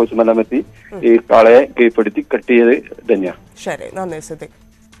ഫയർഫോഴ്സും എല്ലാം എത്തി ഈ കാളയെ കീഴ്പ്പെടുത്തി കെട്ടിയത്. ധന്യ. ശരി, നന്ദി സിദ്ദിഖ്.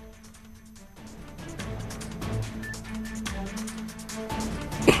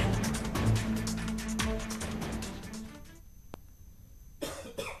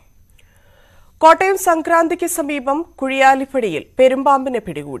 കോട്ടയം സംക്രാന്തിക്ക് സമീപം കുഴിയാലിപ്പടിയിൽ പെരുമ്പാമ്പിനെ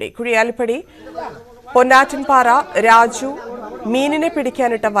പിടികൂടി. കുഴിയാലിപ്പടി പൊന്നാറ്റിൻപാറ രാജു മീനിനെ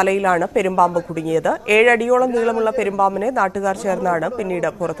പിടിക്കാനിട്ട വലയിലാണ് പെരുമ്പാമ്പ് കുടുങ്ങിയത്. 7 അടിയോളം നീളമുള്ള പെരുമ്പാമ്പിനെ നാട്ടുകാർ ചേർന്നാണ് പിന്നീട്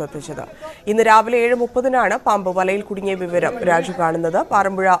പുറത്തെത്തിച്ചത്. ഇന്ന് രാവിലെ 7:30-നാണ് പാമ്പ് വലയിൽ കുടുങ്ങിയ വിവരം രാജു കാണുന്നത്.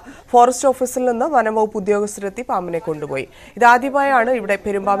 പാറമ്പുഴ ഫോറസ്റ്റ് ഓഫീസിൽ നിന്ന് വനംവകുപ്പ് ഉദ്യോഗസ്ഥരെത്തി പാമ്പിനെ കൊണ്ടുപോയി. ഇതാദ്യമായാണ് ഇവിടെ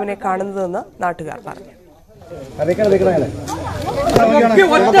പെരുമ്പാമ്പിനെ കാണുന്നതെന്ന് നാട്ടുകാർ പറഞ്ഞു.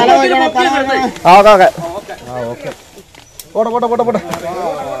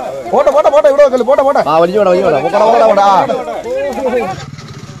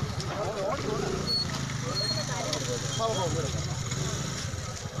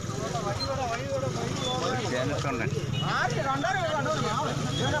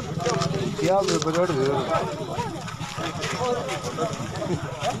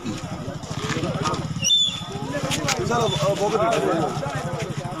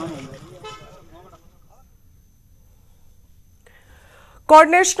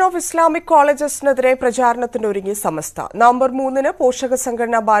 Coordination of Islamic കോളേജസിനെതിരെ പ്രചാരണത്തിനൊരുങ്ങി Samastha. November 3-ന് പോഷക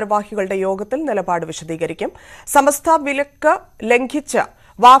സംഘടനാ ഭാരവാഹികളുടെ യോഗത്തിൽ നിലപാട് വിശദീകരിക്കും. സമസ്ത വിലക്ക് ലംഘിച്ച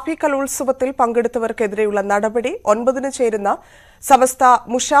വാഫി കലോത്സവത്തിൽ പങ്കെടുത്തവർക്കെതിരെയുള്ള നടപടി 9-ന് ചേരുന്ന സമസ്ത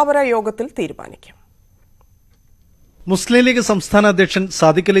മുഷാവറ യോഗത്തിൽ തീരുമാനിക്കും. മുസ്ലിം ലീഗ് സംസ്ഥാന അധ്യക്ഷൻ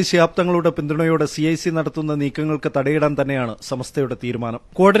സാദിഖ് അലി ശിഹാബ് തങ്ങളുടെ പിന്തുണയോടെ CIC നടത്തുന്ന നീക്കങ്ങൾക്ക് തടയിടാൻ തന്നെയാണ് സമസ്തയുടെ തീരുമാനം.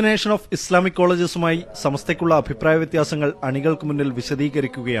 കോർഡിനേഷൻ ഓഫ് ഇസ്ലാമിക് കോളേജസുമായി സമസ്തയ്ക്കുള്ള അഭിപ്രായ വ്യത്യാസങ്ങൾ അണികൾക്ക് മുന്നിൽ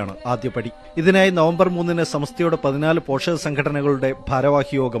വിശദീകരിക്കുകയാണ് ആദ്യപടി. ഇതിനായി നവംബർ 3-ന് സമസ്തയുടെ 14 പോഷക സംഘടനകളുടെ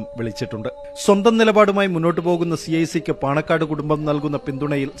ഭാരവാഹി യോഗം വിളിച്ചിട്ടുണ്ട്. സ്വന്തം നിലപാടുമായി മുന്നോട്ടു പോകുന്ന CICക്ക് പാണക്കാട് കുടുംബം നൽകുന്ന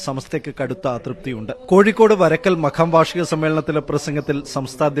പിന്തുണയിൽ സമസ്തയ്ക്ക് കടുത്ത അതൃപ്തിയുണ്ട്. കോഴിക്കോട് വരക്കൽ മഖാം വാർഷിക സമ്മേളനത്തിലെ പ്രസംഗത്തിൽ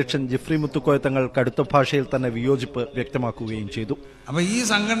സംസ്ഥാന അധ്യക്ഷൻ ജിഫ്രി മുത്തുക്കോയ തങ്ങൾ കടുത്ത ഭാഷയിൽ തന്നെ വിയോജിപ്പ് വ്യക്തമാക്കുകയും ചെയ്തു. അപ്പോൾ ഈ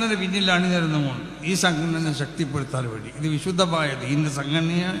സംഘടന പിന്നിൽ അണിനിരന്നുകൊണ്ട് ഈ സംഘടന ശക്തിപ്പെടുത്താൻ വേണ്ടി ഇത് വിശുദ്ധമായ ദീനിന്റെ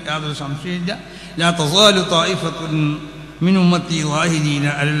സംഘടനയാണ്, യാതൊരു സംശയമില്ല. ലാ തസാലു ത്വായിഫത്തുൻ മിൻ ഉമ്മത്തി ളാഹിരീന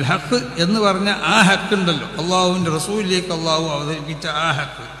അലൽ ഹഖ് എന്ന് പറഞ്ഞ ആ ഹക്ക് ഉണ്ടല്ലോ, അള്ളാഹുവിൻ്റെ റസൂലിലേക്ക് അള്ളാഹു അവതരിപ്പിച്ച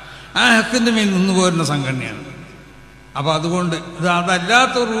ആ ഹക്കിൻ്റെ മേൽ നിന്നുപോരുന്ന സംഘടനയാണ്. അപ്പോൾ അതുകൊണ്ട് ഇത്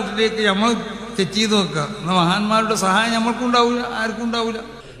അതല്ലാത്ത റൂട്ടിലേക്ക് നമ്മൾ തെറ്റ് ചെയ്ത് നോക്കുക. എന്നാൽ മഹാന്മാരുടെ സഹായം നമ്മൾക്കുണ്ടാവില്ല, ആർക്കും ഉണ്ടാവില്ല.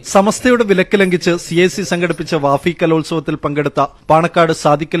 സമസ്തയുടെ വിലക്ക് ലംഘിച്ച് CIC സംഘടിപ്പിച്ച വാഫി കലോത്സവത്തിൽ പങ്കെടുത്ത പാണക്കാട്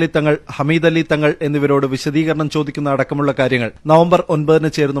സാദിഖ് അലി തങ്ങൾ, ഹമീദ് അലി തങ്ങൾ എന്നിവരോട് വിശദീകരണം ചോദിക്കുന്ന അടക്കമുള്ള കാര്യങ്ങൾ നവംബർ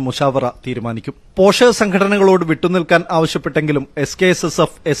 9 ചേരുന്ന മുഷാവറ തീരുമാനിക്കും. പോഷക സംഘടനകളോട് വിട്ടുനിൽക്കാൻ ആവശ്യപ്പെട്ടെങ്കിലും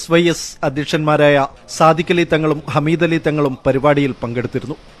SKSSF, SYS അധ്യക്ഷന്മാരായ സാദിഖ് അലി തങ്ങളും ഹമീദ് അലി തങ്ങളും പരിപാടിയിൽ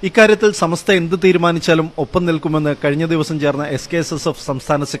പങ്കെടുത്തിരുന്നു. ഇക്കാര്യത്തിൽ സമസ്ത എന്ത് തീരുമാനിച്ചാലും ഒപ്പം നിൽക്കുമെന്ന് കഴിഞ്ഞ ദിവസം ചേർന്ന SKSSF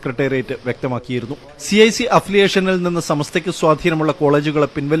സംസ്ഥാന സെക്രട്ടേറിയറ്റ് വ്യക്തമാക്കിയിരുന്നു. CIC അഫിലിയേഷനിൽ നിന്ന് സമസ്തയ്ക്ക് സ്വാധീനമുള്ള കോളേജുകളെ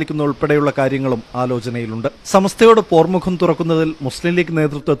പിൻവലിക്കുന്ന ഉൾപ്പെടെയുള്ള കാര്യങ്ങളും ആലോചനയിലുണ്ട്. സമസ്തയോട് പോർമുഖം തുറക്കുന്നതിൽ മുസ്ലിം ലീഗ്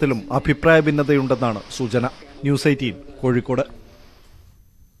നേതൃത്വത്തിലും അഭിപ്രായ ഭിന്നതയുണ്ടെന്നാണ് സൂചന. ന്യൂസ് 18 കോഴിക്കോട്.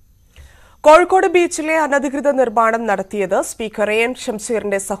 കോഴിക്കോട് ബീച്ചിലെ അനധികൃത നിർമ്മാണം നടത്തിയത് സ്പീക്കർ AN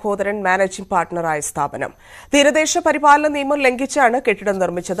ഷംസീറിന്റെ സഹോദരൻ മാനേജിംഗ് പാർട്ണറായ സ്ഥാപനം. തീരദേശ പരിപാലന നിയമം ലംഘിച്ചാണ് കെട്ടിടം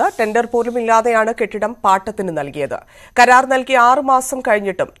നിർമ്മിച്ചത്. ടെൻഡർ പോലും ഇല്ലാതെയാണ് കെട്ടിടം പാട്ടത്തിന് നൽകിയത്. കരാർ നൽകി 6 മാസം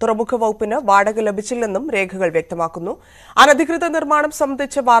കഴിഞ്ഞിട്ടും തുറമുഖ വകുപ്പിന് വാടക ലഭിച്ചില്ലെന്നും രേഖകൾ വ്യക്തമാക്കുന്നു. അനധികൃത നിർമ്മാണം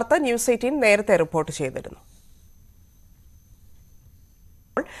സംബന്ധിച്ച വാർത്ത ന്യൂസ് 18 നേരത്തെ റിപ്പോർട്ട് ചെയ്തിരുന്നു.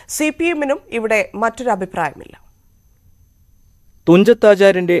 CPM-നും ഇവിടെ മറ്റൊരു അഭിപ്രായമില്ല.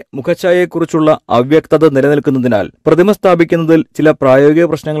 തുഞ്ചത്താചാര്യന്റെ മുഖഛായയെക്കുറിച്ചുള്ള അവ്യക്തത നിലനിൽക്കുന്നതിനാൽ പ്രതിമ സ്ഥാപിക്കുന്നതിൽ ചില പ്രായോഗിക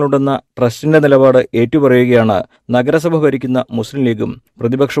പ്രശ്നങ്ങളുണ്ടെന്ന ട്രസ്റ്റിന്റെ നിലപാട് ഏറ്റുപറയുകയാണ് നഗരസഭ ഭരിക്കുന്ന മുസ്ലിം ലീഗും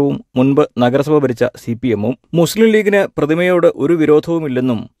പ്രതിപക്ഷവും മുൻപ് നഗരസഭ ഭരിച്ച CPM-ഉം. മുസ്ലിം ലീഗിന് പ്രതിമയോട് ഒരു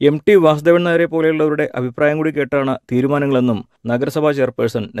വിരോധവുമില്ലെന്നും MT വാസുദേവൻ നായരെ പോലെയുള്ളവരുടെ അഭിപ്രായം കൂടി കേട്ടാണ് തീരുമാനങ്ങളെന്നും നഗരസഭാ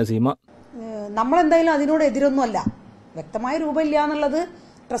ചെയർപേഴ്സൺ നസീമ. നമ്മളെന്തായാലും അതിനോട് എതിരൊന്നുമല്ല. വ്യക്തമായ രൂപമില്ല എന്നുള്ളത്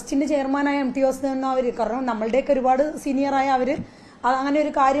ട്രസ്റ്റിന്റെ ചെയർമാനായ MT വാസുദേവൻ അവർ, കാരണം നമ്മളുടെയൊക്കെ ഒരുപാട് സീനിയറായ അവര് അങ്ങനെ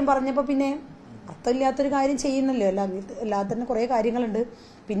ഒരു കാര്യം പറഞ്ഞപ്പോൾ പിന്നെ അർത്ഥമില്ലാത്തൊരു കാര്യം ചെയ്യുന്നല്ലോ. എല്ലാത്തിനും കുറേ കാര്യങ്ങളുണ്ട്.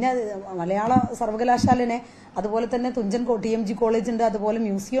 പിന്നെ മലയാള സർവകലാശാലനെ, അതുപോലെ തന്നെ തുഞ്ചൻ TMG കോളേജ് ഉണ്ട്, അതുപോലെ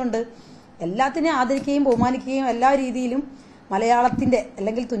മ്യൂസിയം ഉണ്ട്. എല്ലാത്തിനെയും ആദരിക്കുകയും ബഹുമാനിക്കുകയും എല്ലാ രീതിയിലും മലയാളത്തിന്റെ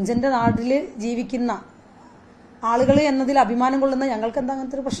അല്ലെങ്കിൽ തുഞ്ചന്റെ നാട്ടിൽ ജീവിക്കുന്ന ആളുകൾ എന്നതിൽ അഭിമാനം കൊള്ളുന്ന ഞങ്ങൾക്ക് എന്താ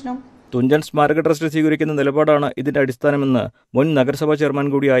അങ്ങനത്തെ ഒരു പ്രശ്നം? തുഞ്ചൻ സ്മാരക ട്രസ്റ്റ് സ്വീകരിക്കുന്ന നിലപാടാണ് ഇതിന്റെ അടിസ്ഥാനമെന്ന് മുൻ നഗരസഭാ ചെയർമാൻ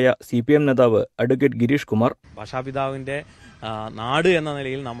കൂടിയായ CPM നേതാവ് അഡ്വക്കേറ്റ് ഗിരീഷ് കുമാർ. ഭാഷാപിതാവിന്റെ നാട് എന്ന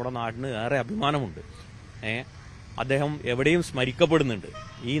നിലയിൽ നമ്മുടെ നാടിന് ഏറെ അഭിമാനമുണ്ട്. അദ്ദേഹം എവിടെയും സ്മരിക്കപ്പെടുന്നുണ്ട്.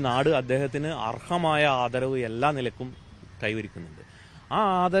 ഈ നാട് അദ്ദേഹത്തിന് അർഹമായ ആദരവ് എല്ലാ നിലക്കും കൈവരിക്കുന്നുണ്ട്. ആ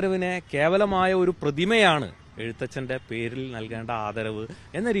ആദരവിനെ കേവലമായ ഒരു പ്രതിമയാണ് എഴുത്തച്ഛന്റെ പേരിൽ നൽകേണ്ട ആദരവ്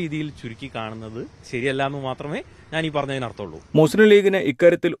എന്ന രീതിയിൽ ചുരുക്കി കാണുന്നത് ശരിയല്ല എന്ന് മാത്രമേ ഞാൻ ഈ പറഞ്ഞതിനർത്ഥമുള്ളൂ. മുസ്ലിം ലീഗിന്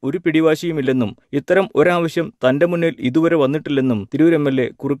ഇക്കാര്യത്തിൽ ഒരു പിടിവാശിയുമില്ലെന്നും ഇത്തരം ഒരാവശ്യം തന്റെ മുന്നിൽ ഇതുവരെ വന്നിട്ടില്ലെന്നും തിരൂർ MLA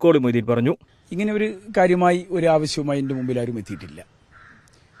കുറുക്കോളി മൊയ്തീൻ പറഞ്ഞു. ഇങ്ങനെ ഒരു കാര്യമായി ഒരു ആവശ്യവുമായി എന്റെ മുമ്പിൽ ആരും എത്തിയിട്ടില്ല.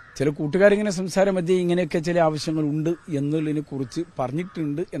 ചില കൂട്ടുകാരിങ്ങനെ സംസാര മധ്യേ ഇങ്ങനെയൊക്കെ ചില ആവശ്യങ്ങൾ ഉണ്ട് എന്നുള്ളതിനെ കുറിച്ച്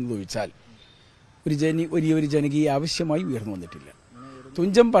പറഞ്ഞിട്ടുണ്ട് എന്നതൊഴിച്ചാൽ ഒരു ജനകീയ ആവശ്യമായി ഉയർന്നു വന്നിട്ടില്ല.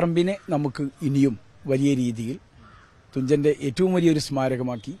 തുഞ്ചൻ പറമ്പിനെ നമുക്ക് ഇനിയും വലിയ രീതിയിൽ തുഞ്ചന്റെ ഏറ്റവും വലിയൊരു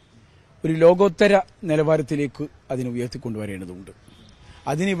സ്മാരകമാക്കി ഒരു ലോകോത്തര നിലവാരത്തിലേക്ക് അതിനെ ഉയർത്തിക്കൊണ്ടുവരേണ്ടതുണ്ട്.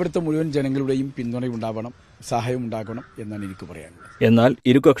 അതിന് ഇവിടുത്തെ മുഴുവൻ ജനങ്ങളുടെയും പിന്തുണയുണ്ടാവണം, സഹായം ഉണ്ടാകണം എന്നാണ് എനിക്ക് പറയാനുള്ളത്. എന്നാൽ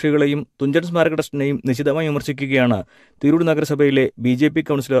ഇരു കക്ഷികളെയും തുഞ്ചൻ സ്മാരക ട്രസ്റ്റിനെയും നിശിതമായി വിമർശിക്കുകയാണ് തിരൂർ നഗരസഭയിലെ BJP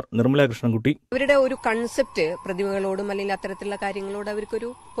കൌൺസിലർ നിർമ്മല കൃഷ്ണൻകുട്ടി. അവരുടെ ഒരു കൺസെപ്റ്റ് പ്രതിമകളോടും അല്ലെങ്കിൽ അത്തരത്തിലുള്ള കാര്യങ്ങളോട്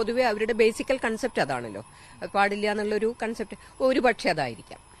അവർക്കൊരു പൊതുവെ അവരുടെ ബേസിക്കൽ കൺസെപ്റ്റ് അതാണല്ലോ. പാടില്ല എന്നുള്ളൊരു കൺസെപ്റ്റ് ഒരു പക്ഷേ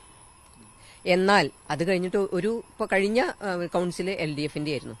അതായിരിക്കാം. എന്നാൽ അത് കഴിഞ്ഞിട്ട് ഇപ്പോൾ കഴിഞ്ഞ കൗൺസിൽ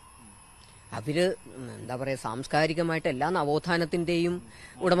LDF-ന്റെ ആയിരുന്നു. അവര് എന്താ പറയുക, സാംസ്കാരികമായിട്ട് എല്ലാ നവോത്ഥാനത്തിന്റെയും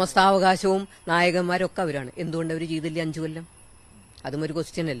ഉടമസ്ഥാവകാശവും നായകന്മാരൊക്കെ അവരാണ്. എന്തുകൊണ്ട് അവർ ചെയ്തില്ല 5 കൊല്ലം? അതും ഒരു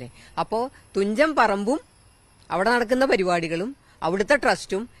ക്വസ്റ്റ്യൻ അല്ലേ. അപ്പോൾ തുഞ്ചൻ പറമ്പും അവിടെ നടക്കുന്ന പരിപാടികളും അവിടുത്തെ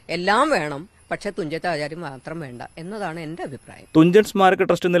ട്രസ്റ്റും എല്ലാം വേണം, പക്ഷെ തുഞ്ചത്താചാര്യം മാത്രം വേണ്ട എന്നതാണ് എന്റെ അഭിപ്രായം. തുഞ്ചൻ സ്മാരക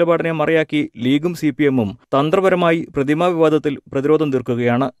ട്രസ്റ്റ് നിലപാടിനെ മറയാക്കി ലീഗും CPM-ഉം തന്ത്രപരമായി പ്രതിമാ വിവാദത്തിൽ പ്രതിരോധം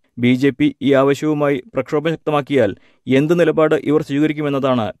തീർക്കുകയാണ്. BJP ഈ ആവശ്യവുമായി പ്രക്ഷോഭം ശക്തമാക്കിയാൽ എന്ത് നിലപാട് ഇവർ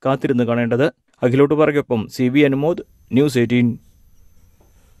സ്വീകരിക്കുമെന്നതാണ് കാത്തിരുന്ന് കാണേണ്ടത്. അഖിലോട്ട് പറകൊപ്പം CV അനുമോദ്, ന്യൂസ് 18.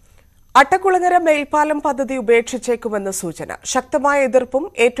 അട്ടക്കുളങ്ങര മേൽപ്പാലം പദ്ധതി ഉപേക്ഷിച്ചേക്കുമെന്ന് സൂചന. ശക്തമായ എതിർപ്പും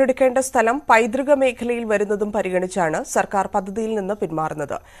ഏറ്റെടുക്കേണ്ട സ്ഥലം പൈതൃക മേഖലയിൽ വരുന്നതും പരിഗണിച്ചാണ് സർക്കാർ പദ്ധതിയിൽ നിന്ന്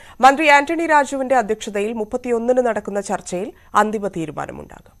പിന്മാറുന്നത്. മന്ത്രി ആന്റണി രാജുവിന്റെ അധ്യക്ഷതയിൽ 31-ന് നടക്കുന്ന ചർച്ചയിൽ അന്തിമ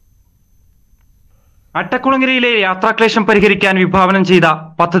തീരുമാനമുണ്ടാകും. അട്ടക്കുളങ്ങരയിലെ യാത്രാക്ലേശം പരിഹരിക്കാൻ വിഭാവനം ചെയ്ത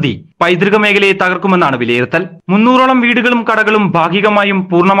പദ്ധതി പൈതൃക മേഖലയെ തകർക്കുമെന്നാണ് വിലയിരുത്തൽ. 300ഓളം വീടുകളും കടകളും ഭാഗികമായും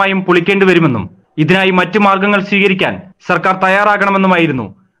പൂർണ്ണമായും പൊളിക്കേണ്ടി വരുമെന്നും ഇതിനായി മറ്റു മാർഗങ്ങൾ സ്വീകരിക്കാൻ സർക്കാർ തയ്യാറാകണമെന്നുമായിരുന്നു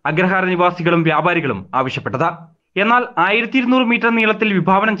അഗ്രഹാര നിവാസികളും വ്യാപാരികളും ആവശ്യപ്പെട്ടത്. എന്നാൽ 1200 മീറ്റർ നീളത്തിൽ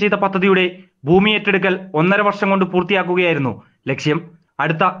വിഭാവനം ചെയ്ത പദ്ധതിയുടെ ഭൂമി ഏറ്റെടുക്കൽ 1.5 വർഷം കൊണ്ട് പൂർത്തിയാക്കുകയായിരുന്നു ലക്ഷ്യം.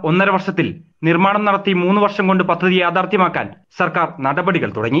 അടുത്ത 1.5 വർഷത്തിൽ നിർമ്മാണം നടത്തി 3 വർഷം കൊണ്ട് പദ്ധതി യാഥാർത്ഥ്യമാക്കാൻ സർക്കാർ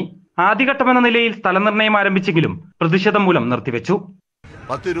നടപടികൾ തുടങ്ങി. ആദ്യഘട്ടമെന്ന നിലയിൽ സ്ഥലനിർണ്ണയം ആരംഭിച്ചെങ്കിലും പ്രതിഷേധം മൂലം നിർത്തിവെച്ചു.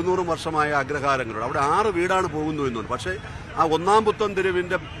 100-200 വർഷമായ അഗ്രഹാരങ്ങളുണ്ട്. അവിടെ 6 വീടാണ് പോകുന്നു എന്നുണ്ട്. പക്ഷേ ആ ഒന്നാം പുത്തൻ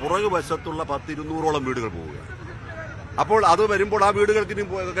തെരുവിന്റെ പുറകുവശത്തുള്ള 100-200ഓളം വീടുകൾ പോവുകയാണ്. അപ്പോൾ അത് വരുമ്പോൾ ആ വീടുകൾക്ക് ഇനി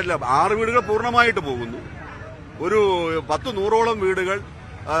 6 വീടുകൾ പൂർണ്ണമായിട്ട് പോകുന്നു. ഒരു 100-100ഓളം വീടുകൾ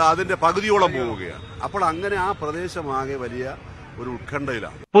അതിന്റെ പകുതിയോളം പോവുകയാണ്. അപ്പോൾ അങ്ങനെ ആ പ്രദേശമാകെ വലിയ ഒരു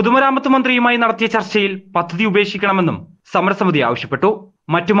ഉത്കണ്ഠയിലാണ്. പൊതുമരാമത്ത് മന്ത്രിയുമായി നടത്തിയ ചർച്ചയിൽ പദ്ധതി ഉപേക്ഷിക്കണമെന്നും സമരസമിതി ആവശ്യപ്പെട്ടു.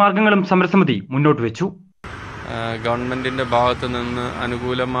 മറ്റു മാർഗങ്ങളും സമരസമിതി മുന്നോട്ട് വെച്ചു. ഗവൺമെന്റിന്റെ ഭാഗത്തു നിന്ന്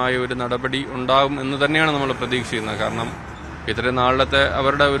അനുകൂലമായ ഒരു നടപടി ഉണ്ടാകും എന്ന് തന്നെയാണ് നമ്മൾ പ്രതീക്ഷിക്കുന്നത്. കാരണം ഇത്രയും നാളത്തെ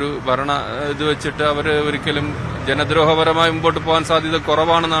അവരുടെ ഒരു ഭരണ ഇത് വെച്ചിട്ട് അവർ ഒരിക്കലും ജനദ്രോഹപരമായി മുമ്പോട്ട് പോകാൻ സാധ്യത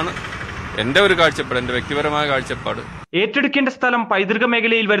കുറവാണെന്നാണ് എന്റെ ഒരു കാഴ്ചപ്പാട്, എന്റെ വ്യക്തിപരമായ കാഴ്ചപ്പാട്. ഏറ്റെടുക്കേണ്ട സ്ഥലം പൈതൃക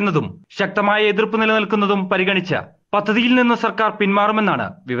മേഖലയിൽ വരുന്നതും ശക്തമായ എതിർപ്പ് നിലനിൽക്കുന്നതും പരിഗണിച്ച് പദ്ധതിയിൽ നിന്ന് സർക്കാർ പിന്മാറുമെന്നാണ്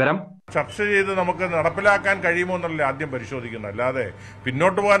വിവരം. ചർച്ച ചെയ്ത് നമുക്ക് നടപ്പിലാക്കാൻ കഴിയുമോ എന്നല്ല ആദ്യം പരിശോധിക്കുന്നത്. അല്ലാതെ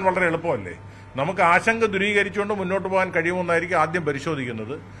പിന്നോട്ട് പോകാൻ വളരെ എളുപ്പമല്ലേ. നമുക്ക് ആശങ്ക ദൂരീകരിച്ചുകൊണ്ട് മുന്നോട്ട് പോകാൻ കഴിയുമെന്നായിരിക്കും ആദ്യം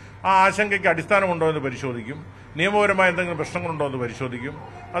പരിശോധിക്കുന്നത്. ആ ആശങ്കയ്ക്ക് അടിസ്ഥാനമുണ്ടോ എന്ന് പരിശോധിക്കും. നിയമപരമായ എന്തെങ്കിലും പ്രശ്നങ്ങളുണ്ടോ എന്ന് പരിശോധിക്കും.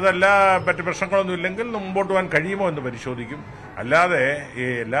 അതല്ല മറ്റ് പ്രശ്നങ്ങളൊന്നും ഇല്ലെങ്കിൽ മുമ്പോട്ട് പോകാൻ കഴിയുമോ എന്ന് പരിശോധിക്കും. അല്ലാതെ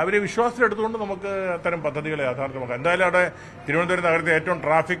എല്ലാവരെയും വിശ്വാസത്തിലെടുത്തുകൊണ്ട് നമുക്ക് അത്തരം പദ്ധതികളെ യാഥാർത്ഥ്യമാക്കാം. എന്തായാലും അവിടെ തിരുവനന്തപുരം നഗരത്തെ ഏറ്റവും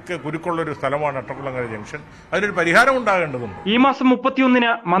ട്രാഫിക് കുരുക്കുള്ളൊരു സ്ഥലമാണ് അട്ടക്കുളങ്ങര ജംഗ്ഷൻ. അതിനൊരു പരിഹാരം ഉണ്ടാകേണ്ടതുണ്ട്. ഈ മാസം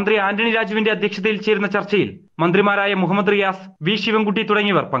 31-ന് മന്ത്രി ആന്റണി രാജുവിന്റെ അധ്യക്ഷതയിൽ ചേരുന്ന ചർച്ചയിൽ മന്ത്രിമാരായ മുഹമ്മദ് റിയാസ്, വി ശിവൻകുട്ടി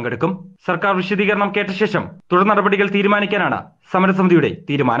തുടങ്ങിയവർ പങ്കെടുക്കും. സർക്കാർ വിശദീകരണം കേട്ട ശേഷം തുടർ നടപടികൾ തീരുമാനിക്കാനാണ് സമരസമിതിയുടെ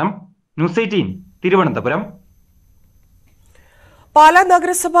തീരുമാനം. ന്യൂസ് 18 തിരുവനന്തപുരം. പാലാ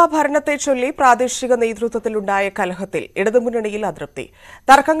നഗരസഭാ ഭരണത്തെ ചൊല്ലി പ്രാദേശിക നേതൃത്വത്തിലുണ്ടായ കലഹത്തിൽ ഇടതുമുന്നണിയിൽ അതൃപ്തി.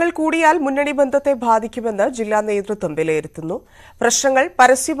 തർക്കങ്ങൾ കൂടിയാൽ മുന്നണി ബന്ധത്തെ ബാധിക്കുമെന്ന് ജില്ലാ നേതൃത്വം വിലയിരുത്തുന്നു. പ്രശ്നങ്ങൾ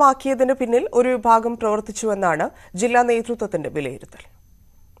പരസ്യമാക്കിയതിനു പിന്നിൽ ഒരു വിഭാഗം പ്രവർത്തിച്ചുവെന്നാണ് ജില്ലാ നേതൃത്വത്തിന്റെ വിലയിരുത്തൽ.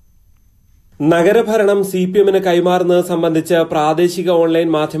 നഗരഭരണം CPM-ന് കൈമാറുന്നത് സംബന്ധിച്ച് പ്രാദേശിക ഓൺലൈൻ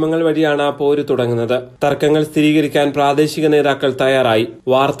മാധ്യമങ്ങൾ വഴിയാണ് പോര് തുടങ്ങുന്നത്. തർക്കങ്ങൾ സ്ഥിരീകരിക്കാൻ പ്രാദേശിക നേതാക്കൾ തയ്യാറായി.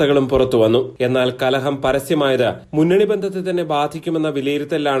 വാർത്തകളും പുറത്തുവന്നു. എന്നാൽ കലഹം പരസ്യമായത് മുന്നണി ബന്ധത്തെ തന്നെ ബാധിക്കുമെന്ന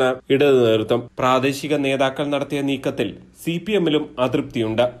വിലയിരുത്തലാണ് ഇടതു നേതൃത്വം. പ്രാദേശിക നേതാക്കൾ നടത്തിയ നീക്കത്തിൽ CPM-ലും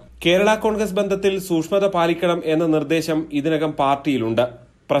അതൃപ്തിയുണ്ട്. കേരള കോൺഗ്രസ് ബന്ധത്തിൽ സൂക്ഷ്മത പാലിക്കണം എന്ന നിർദ്ദേശം ഇതിനകം പാർട്ടിയിലുണ്ട്.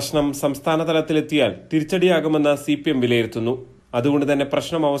 പ്രശ്നം സംസ്ഥാന തലത്തിലെത്തിയാൽ തിരിച്ചടിയാകുമെന്ന് CPM വിലയിരുത്തുന്നു. അതുകൊണ്ട് തന്നെ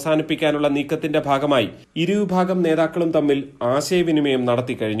പ്രശ്നം അവസാനിപ്പിക്കാനുള്ള നീക്കത്തിന്റെ ഭാഗമായി ഇരുവിഭാഗം നേതാക്കളും തമ്മിൽ ആശയവിനിമയം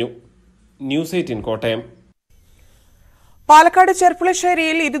നടത്തിക്കഴിഞ്ഞു. ന്യൂസ് 18 കോട്ടയം. പാലക്കാട്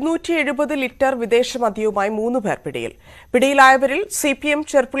ചെർപ്പുളശ്ശേരിയിൽ 270 ലിറ്റർ വിദേശ മദ്യവുമായി 3 പേർ പിടിയിൽ. പിടിയിലായവരിൽ CPM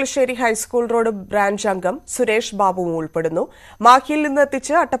Cherpulassery high school road branch അംഗം സുരേഷ് ബാബുവും ഉൾപ്പെടുന്നു. മാഹിയിൽ നിന്ന്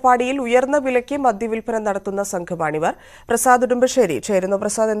എത്തിച്ച് അട്ടപ്പാടിയിൽ ഉയർന്ന വിലയ്ക്ക് മദ്യവിൽപ്പന നടത്തുന്ന സംഘമാണിവർ. പ്രസാദ് ഉടുമ്പശ്ശേരി ചേരുന്നു.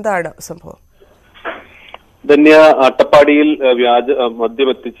 പ്രസാദ്, എന്താണ് സംഭവം? ധന്യ, അട്ടപ്പാടിയിൽ വ്യാജ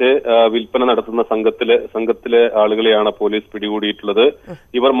മദ്യമെത്തിച്ച് വിൽപ്പന നടത്തുന്ന സംഘത്തിലെ ആളുകളെയാണ് പോലീസ് പിടികൂടിയിട്ടുള്ളത്.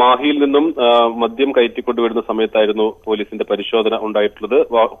 ഇവർ മാഹിയിൽ നിന്നും മദ്യം കയറ്റിക്കൊണ്ടുവരുന്ന സമയത്തായിരുന്നു പോലീസിന്റെ പരിശോധന ഉണ്ടായിട്ടുള്ളത്.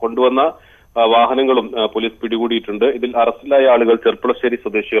 കൊണ്ടുവന്ന വാഹനങ്ങളും പോലീസ് പിടികൂടിയിട്ടുണ്ട്. ഇതിൽ അറസ്റ്റിലായ ആളുകൾ ചെർപ്പുളശ്ശേരി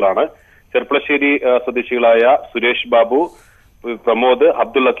സ്വദേശികളാണ്. ചെർപ്പുളശ്ശേരി സ്വദേശികളായ സുരേഷ് ബാബു, പ്രമോദ്,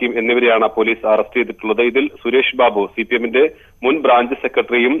 അബ്ദുൾ ഹക്കീം എന്നിവരെയാണ് പോലീസ് അറസ്റ്റ് ചെയ്തിട്ടുള്ളത്. ഇതിൽ സുരേഷ് ബാബു CPM-ന്റെ മുൻ ബ്രാഞ്ച്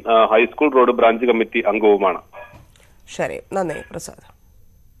സെക്രട്ടറിയും ഹൈസ്കൂൾ റോഡ് ബ്രാഞ്ച് കമ്മിറ്റി അംഗവുമാണ്. ശരി, നന്ദി പ്രസാദ്.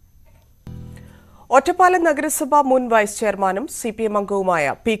 ഒറ്റപ്പാലം നഗരസഭ മുൻ വൈസ് ചെയർമാനും CPM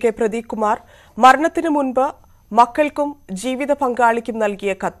അംഗവുമായ PK പ്രദീപ് കുമാർ മരണത്തിനു മുൻപ് മക്കൾക്കും ജീവിത പങ്കാളിക്കും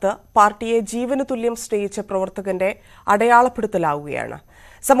നൽകിയ കത്ത് പാർട്ടിയെ ജീവനു തുല്യം സ്നേഹിച്ച പ്രവർത്തകന്റെ അടയാളപ്പെടുത്തലാവുകയാണ്.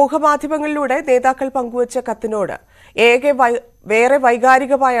 സമൂഹമാധ്യമങ്ങളിലൂടെ നേതാക്കൾ പങ്കുവച്ച കത്തിനോട് വേറെ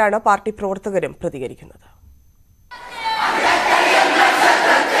വൈകാരികമായാണ് പാർട്ടി പ്രവർത്തകരും പ്രതികരിക്കുന്നത്.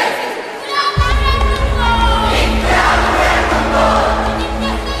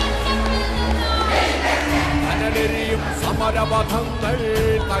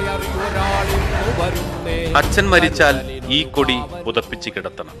 അച്ഛൻ മരിച്ചാൽ ഈ കൊടി പുതപ്പിച്ച്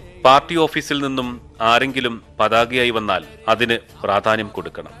കിടത്തണം. പാർട്ടി ഓഫീസിൽ നിന്നും ആരെങ്കിലും പതാകയായി വന്നാൽ അതിന് പ്രാധാന്യം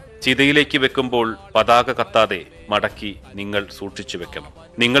കൊടുക്കണം. ചിതയിലേക്ക് വെക്കുമ്പോൾ പതാക കത്താതെ മടക്കി നിങ്ങൾ സൂക്ഷിച്ചു വെക്കണം.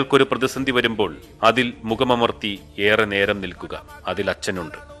 നിങ്ങൾക്കൊരു പ്രതിസന്ധി വരുമ്പോൾ അതിൽ മുഖമമർത്തി ഏറെ നേരം നിൽക്കുക. അതിൽ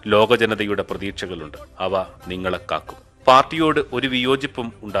അച്ഛനുണ്ട്. ലോക ജനതയുടെ പ്രതീക്ഷകളുണ്ട്. അവ നിങ്ങളെ കാക്കും. പാർട്ടിയോട് ഒരു വിയോജിപ്പും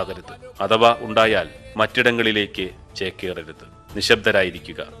ഉണ്ടാകരുത്. അഥവാ ഉണ്ടായാൽ മറ്റിടങ്ങളിലേക്ക് ചേക്കേറരുത്.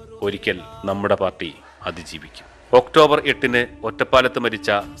 നിശബ്ദരായിരിക്കുക. ഒരിക്കൽ നമ്മുടെ പാർട്ടി അതിജീവിക്കും. ഒക്ടോബർ 8-ന് ഒറ്റപ്പാലത്ത്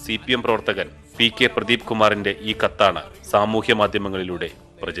മരിച്ച CPM പ്രവർത്തകൻ PK പ്രദീപ് കുമാറിന്റെ ഈ കത്താണ് സാമൂഹ്യ മാധ്യമങ്ങളിലൂടെ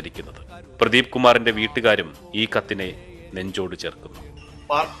പ്രചരിക്കുന്നത്. പ്രദീപ് കുമാറിന്റെ വീട്ടുകാരും ഈ കത്തിനെ നെഞ്ചോട് ചേർക്കുന്നു.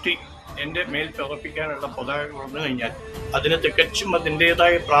 പാർട്ടി എന്റെ മേൽ പ്രവർത്തിക്കാനുള്ള പതാക വന്നു കഴിഞ്ഞാൽ അതിന് തികച്ചും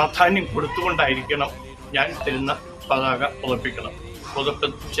അതിൻ്റെതായ പ്രാധാന്യം കൊടുത്തുകൊണ്ടായിരിക്കണം ഞാൻ തരുന്ന പതാക പുതപ്പിക്കണം.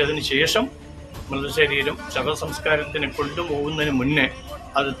 പുതപ്പിച്ചതിന് ശേഷം മൃതശരീരം ശവസംസ്കാരത്തിന് കൊണ്ടുപോകുന്നതിന് മുന്നേ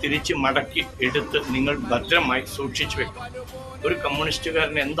അത് തിരിച്ച് മടക്കി എടുത്ത് നിങ്ങൾ ഭദ്രമായി സൂക്ഷിച്ചു വെക്കും. ഒരു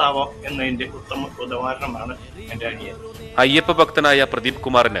കമ്മ്യൂണിസ്റ്റുകാരന് എന്താവാം എന്നതിന്റെ ഉത്തമ ഉദാഹരണമാണ് എന്റെ അനിയൻ. അയ്യപ്പ ഭക്തനായ പ്രദീപ്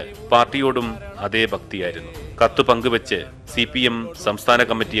കുമാറിന് പാർട്ടിയോടും അതേ ഭക്തിയായിരുന്നു. കത്ത് പങ്കുവെച്ച് CPM സംസ്ഥാന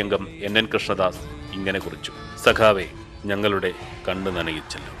കമ്മിറ്റി അംഗം NN കൃഷ്ണദാസ് ഇങ്ങനെ കുറിച്ചു: സഖാവേ, ഞങ്ങളുടെ കണ്ണു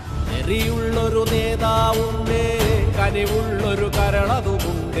നനയിച്ചല്ലോ. െറിയുള്ളൊരു നേതാവുണ്ടേ, കനിവുള്ളൊരു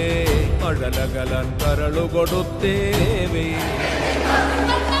കരളതുമുണ്ടേ, മഴലകലൻ കരളു കൊടുത്തേവേ.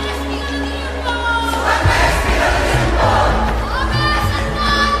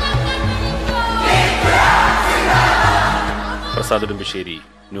 പ്രസാദ് ഉടുമ്പശ്ശേരി,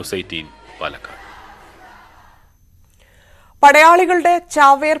 ന്യൂസ് 18, പാലക്കാട്. പടയാളികളുടെ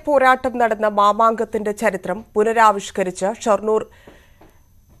ചാവേർ പോരാട്ടം നടന്ന മാമാങ്കത്തിന്റെ ചരിത്രം പുനരാവിഷ്കരിച്ച ഷൊർണൂർ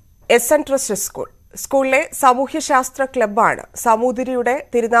SN ട്രസ്റ്റ് സ്കൂളിലെ സാമൂഹ്യശാസ്ത്ര ക്ലബ്ബാണ് സാമൂതിരിയുടെ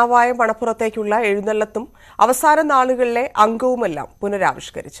തിരുനാവായ മണപ്പുറത്തേക്കുള്ള എഴുന്നള്ളത്തും അവസാന നാളുകളിലെ അംഗവുമെല്ലാം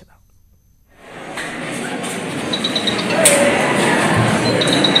പുനരാവിഷ്കരിച്ചത്.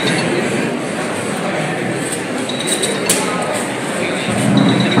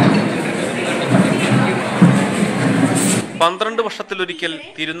 പന്ത്രണ്ട് വർഷത്തിലൊരിക്കൽ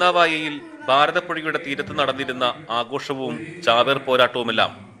തിരുനാവായയിൽ ഭാരതപ്പുഴയുടെ തീരത്ത് നടന്നിരുന്ന ആഘോഷവും ചാവേർ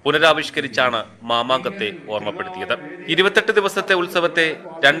പോരാട്ടവുമെല്ലാം പുനരാവിഷ്കരിച്ചാണ് മാമാങ്കത്തെ ഓർമ്മപ്പെടുത്തിയത്. 28 ദിവസത്തെ ഉത്സവത്തെ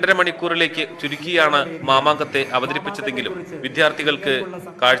 2.5 മണിക്കൂറിലേക്ക് ചുരുക്കിയാണ് മാമാങ്കത്തെ അവതരിപ്പിച്ചതെങ്കിലും വിദ്യാർത്ഥികൾക്ക്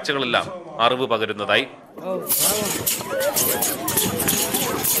കാഴ്ചകളെല്ലാം അറിവ് പകരുന്നതായി.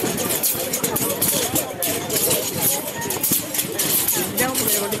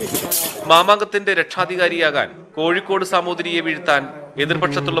 മാമാങ്കത്തിന്റെ രക്ഷാധികാരിയാകാൻ കോഴിക്കോട് സാമൂതിരിയെ വീഴ്ത്താൻ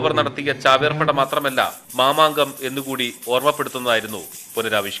എതിർപക്ഷത്തുള്ളവർ നടത്തിയ ചാവേർപ്പട മാത്രമല്ല, മാമാങ്കം എന്നുകൂടി ഓർമ്മപ്പെടുത്തുന്നതായിരുന്നു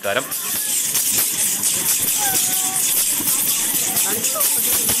പുനരാവിഷ്കാരം.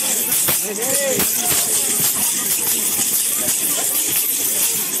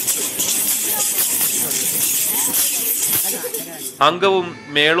 അംഗവും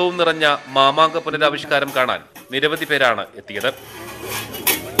മേളവും നിറഞ്ഞ മാമാങ്ക പുനരാവിഷ്കാരം കാണാൻ നിരവധി പേരാണ് എത്തിയത്.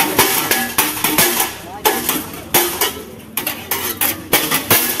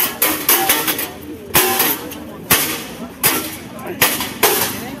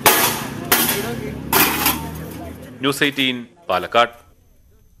 ന്യൂസ് 18, പാലക്കാട്.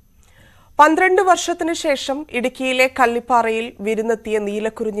 12 വർഷത്തിനു ശേഷം ഇടുക്കിയിലെ കള്ളിപ്പാറയിൽ വിരുന്നെത്തിയ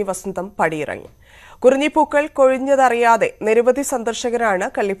നീലക്കുറിഞ്ഞി വസന്തം പടിയിറങ്ങി. കുറിഞ്ഞിപ്പൂക്കൾ കൊഴിഞ്ഞതറിയാതെ നിരവധി സന്ദർശകരാണ്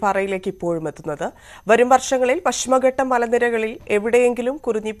കള്ളിപ്പാറയിലേക്ക് ഇപ്പോഴും എത്തുന്നത്. വരും വർഷങ്ങളിൽ പശ്ചിമഘട്ട മലനിരകളിൽ എവിടെയെങ്കിലും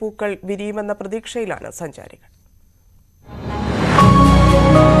കുറിഞ്ഞിപ്പൂക്കൾ വിരിയുമെന്ന പ്രതീക്ഷയിലാണ് സഞ്ചാരികൾ.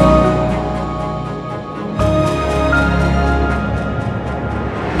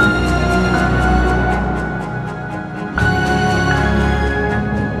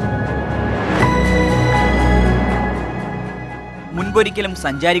 മുൻപൊരിക്കലും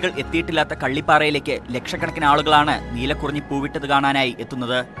സഞ്ചാരികൾ എത്തിയിട്ടില്ലാത്ത കള്ളിപ്പാറയിലേക്ക് ലക്ഷക്കണക്കിന് ആളുകളാണ് നീലക്കുറിഞ്ഞി പൂവിട്ടത് കാണാനായി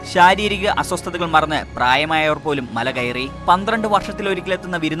എത്തുന്നത്. ശാരീരിക അസ്വസ്ഥതകൾ മറന്ന് പ്രായമായവർ പോലും മല കയറി 12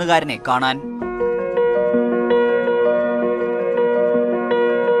 വർഷത്തിലൊരിക്കലെത്തുന്ന വിരുന്നുകാരനെ കാണാൻ.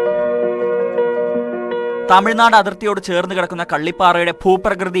 തമിഴ്നാട് അതിർത്തിയോട് ചേർന്ന് കിടക്കുന്ന കള്ളിപ്പാറയുടെ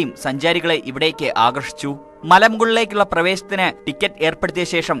ഭൂപ്രകൃതിയും സഞ്ചാരികളെ ഇവിടേക്ക് ആകർഷിച്ചു. മലമുകളിലേക്കുള്ള പ്രവേശനത്തിന് ടിക്കറ്റ് ഏർപ്പെടുത്തിയ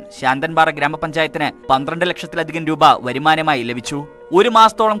ശേഷം ശാന്തൻപാറ ഗ്രാമപഞ്ചായത്തിന് 12 ലക്ഷത്തിലധികം രൂപ വരുമാനമായി ലഭിച്ചു. 1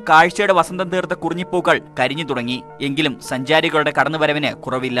 മാസത്തോളം കാഴ്ചയുടെ വസന്തം തീർത്ത കുറിഞ്ഞിപ്പൂക്കൾ കരിഞ്ഞു തുടങ്ങി. എങ്കിലും സഞ്ചാരികളുടെ കടന്നുവരവിന്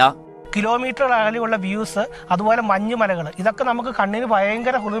കുറവില്ല. കിലോമീറ്റർ അകലെയുള്ള വ്യൂസ്, അതുപോലെ മഞ്ഞുമലകൾ, ഇതൊക്കെ നമുക്ക് കണ്ണിന്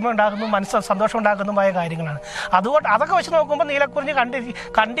ഭയങ്കര കുളിർമ ഉണ്ടാക്കുന്നതും മനസ്സ് സന്തോഷം ഉണ്ടാക്കുന്നതുമായ കാര്യങ്ങളാണ്. അതുകൊണ്ട് അതൊക്കെ വെച്ച് നോക്കുമ്പോൾ നീലക്കുറിഞ്ഞി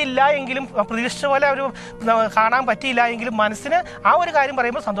കണ്ടില്ല എങ്കിലും പ്രതീക്ഷിച്ച പോലെ ഒരു കാണാൻ പറ്റിയില്ല എങ്കിലും മനസ്സിന് ആ ഒരു കാര്യം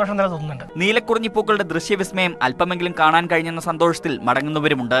പറയുമ്പോൾ സന്തോഷം തന്നെ തോന്നുന്നുണ്ട്. നീലക്കുറിഞ്ഞിപ്പൂക്കളുടെ ദൃശ്യവിസ്മയം അല്പമെങ്കിലും കാണാൻ കഴിഞ്ഞെന്ന സന്തോഷത്തിൽ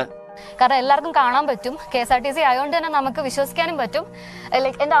മടങ്ങുന്നവരുമുണ്ട്. കാരണം എല്ലാവർക്കും കാണാൻ പറ്റും. KSRTC ആയതുകൊണ്ട് തന്നെ നമുക്ക് വിശ്വസിക്കാനും പറ്റും.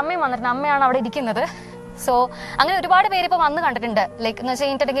 ലൈക്ക് എൻ്റെ അമ്മയും വന്നിട്ടുണ്ട്, അമ്മയാണ് അവിടെ ഇരിക്കുന്നത്. സോ അങ്ങനെ ഒരുപാട് പേര് ഇപ്പൊ വന്ന് കണ്ടിട്ടുണ്ട്. ലൈക്ക് എന്ന്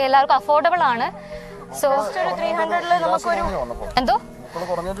വെച്ചിട്ടുണ്ടെങ്കിൽ എല്ലാവർക്കും അഫോർഡബിൾ ആണ്. സോ 300 നമുക്കൊരു എന്തോ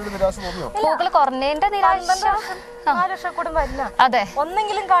പൂക്കൾ കുറഞ്ഞതിന്റെ നിരാശ അതെ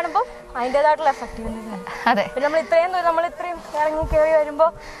ഒന്നെങ്കിലും കാണുമ്പോൾ അതിൻ്റെതായിട്ടുള്ള എഫക്റ്റ്. അതെ, നമ്മൾ ഇത്രയും ഇറങ്ങി കയറി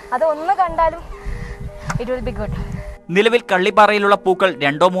വരുമ്പോൾ അത് ഒന്ന് കണ്ടാലും ഇറ്റ് വിൽ ബി ഗുഡ്. നിലവിൽ കള്ളിപ്പാറയിലുള്ള പൂക്കൾ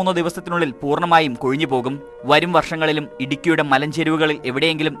 2-3 ദിവസത്തിനുള്ളിൽ പൂർണ്ണമായും കൊഴിഞ്ഞു പോകും. വരും വർഷങ്ങളിലും ഇടുക്കിയുടെ മലഞ്ചെരുവുകളിൽ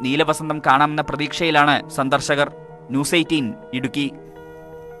എവിടെയെങ്കിലും നീലവസന്തം കാണാമെന്ന പ്രതീക്ഷയിലാണ് സന്ദർശകർ. ന്യൂസ് 18, ഇടുക്കി.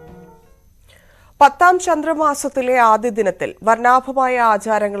 10ാം ചന്ദ്രമാസത്തിലെ ആദ്യ ദിനത്തിൽ വർണ്ണാഭമായ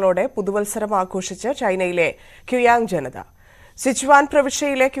ആചാരങ്ങളോടെ പുതുവത്സരം ആഘോഷിച്ച് ചൈനയിലെ ക്യുയാങ് ജനത. സിച്ചുവാൻ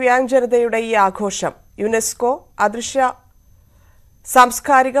പ്രവിശ്യയിലെ ക്യുയാങ് ജനതയുടെ ഈ ആഘോഷം യുനെസ്കോ അദൃശ്യ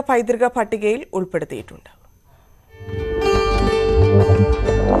സാംസ്കാരിക പൈതൃക പട്ടികയിൽ ഉൾപ്പെടുത്തിയിട്ടുണ്ട്.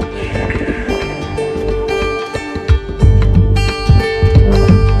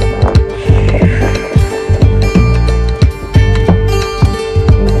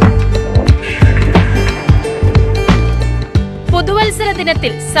 പുതുവത്സര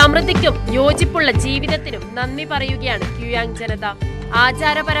ദിനത്തിൽ സമൃദ്ധിക്കും യോജിപ്പുള്ള ജീവിതത്തിനും നന്ദി പറയുകയാണ് ക്യുയാങ് ജനത.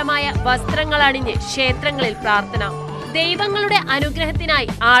 ആചാരപരമായ വസ്ത്രങ്ങൾ അണിഞ്ഞ് ക്ഷേത്രങ്ങളിൽ പ്രാർത്ഥന, ദൈവങ്ങളുടെ അനുഗ്രഹത്തിനായി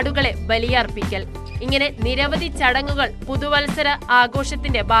ആടുകളെ ബലിയർപ്പിക്കൽ, ഇങ്ങനെ നിരവധി ചടങ്ങുകൾ പുതുവത്സര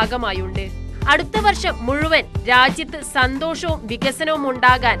ആഘോഷത്തിന്റെ ഭാഗമായുണ്ട്. അടുത്ത വർഷം മുഴുവൻ രാജ്യത്ത് സന്തോഷവും വികസനവും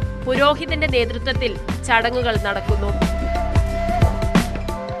ഉണ്ടാകാൻ പുരോഹിതന്റെ നേതൃത്വത്തിൽ ചടങ്ങുകൾ നടക്കുന്നു.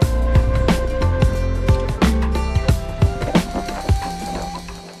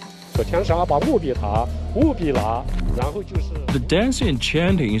 The dancing and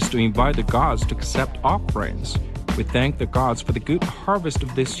chanting is to invite the gods to accept offerings. We thank the gods for the good harvest of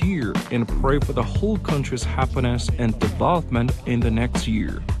this year and pray for the whole country's happiness and development in the next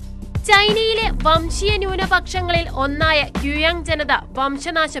year. ചൈനയിലെ വംശീയ ന്യൂനപക്ഷങ്ങളിൽ ഒന്നായ Qiang ജനത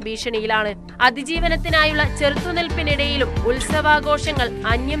വംശനാശ ഭീഷണിയിലാണ്. അതിജീവനത്തിനായുള്ള ചെറുത്തുനിൽപ്പിനിടയിലും ഉത്സവാഘോഷങ്ങൾ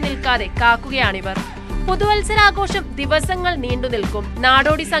അന്യം നിൽക്കാതെ കാക്കുകയാണിവർ. പുതുവത്സരാഘോഷം ദിവസങ്ങൾ നീണ്ടുനിൽക്കും.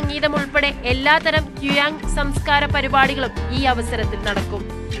 നാടോടി സംഗീതം ഉൾപ്പെടെ എല്ലാതരം ക്യുയാങ് സംസ്കാര പരിപാടികളും ഈ അവസരത്തിൽ നടക്കും.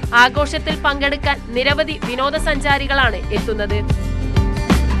 ആഘോഷത്തിൽ പങ്കെടുക്കാൻ നിരവധി വിനോദസഞ്ചാരികളാണ് എത്തുന്നത്.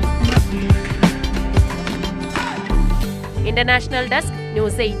 International desk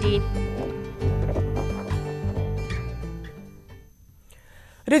news 18.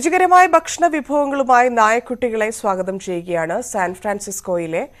 രുചികരമായ ഭക്ഷണ വിഭവങ്ങളുമായി നായക്കുട്ടികളെ സ്വാഗതം ചെയ്യുകയാണ് സാൻ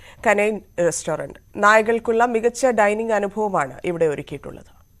ഫ്രാൻസിസ്കോയിലെ കനൈൻ റെസ്റ്റോറന്റ്. നായകൾക്കുള്ള മികച്ച ഡൈനിംഗ് അനുഭവമാണ് ഇവിടെ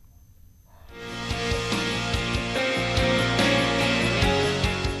ഒരുക്കിയിട്ടുള്ളത്.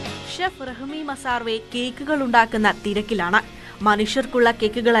 ഷെഫ് റഹ്മി മസാർവെ കേക്കുകൾ ഉണ്ടാക്കുന്ന തിരക്കിലാണ്. മനുഷ്യർക്കുള്ള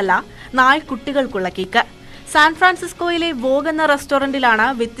കേക്കുകളല്ല, നായക്കുട്ടികൾക്കുള്ള കേക്ക്. സാൻ ഫ്രാൻസിസ്കോയിലെ വോഗ് എന്ന റെസ്റ്റോറന്റിലാണ്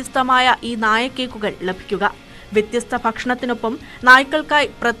വ്യത്യസ്തമായ ഈ നായ കേക്കുകൾ ലഭിക്കുക. വ്യത്യസ്ത ഭക്ഷണത്തിനൊപ്പം നായ്ക്കൾക്കായി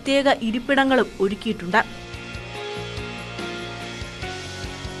പ്രത്യേക ഇരിപ്പിടങ്ങളും ഒരുക്കിയിട്ടുണ്ട്.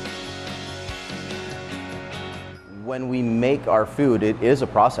 When we make our food, it is a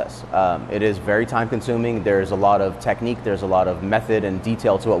process. It is very time consuming. There's a lot of technique, there's a lot of method and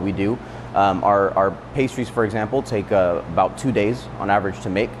detail to what we do. Our pastries, for example, take about 2 days on average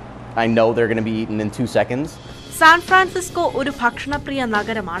to make. I know they're going to be eaten in 2 seconds. San Francisco ഒരു ഭക്ഷണപ്രിയ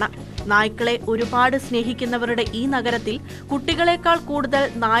നഗരമാണ്. നായ്ക്കളെ ഒരുപാട് സ്നേഹിക്കുന്നവരുടെ ഈ നഗരത്തിൽ കുട്ടികളെക്കാൾ കൂടുതൽ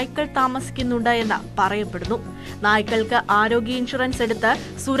നായ്ക്കൾ താമസിക്കുന്നുണ്ട് എന്ന് പറയപ്പെടുന്നു. നായ്ക്കൾക്ക് ആരോഗ്യ ഇൻഷുറൻസ് എടുത്ത്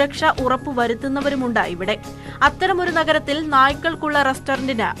സുരക്ഷ ഉറപ്പുവരുത്തുന്നവരുമുണ്ട് ഇവിടെ. അത്തരമൊരു നഗരത്തിൽ നായ്ക്കൾക്കുള്ള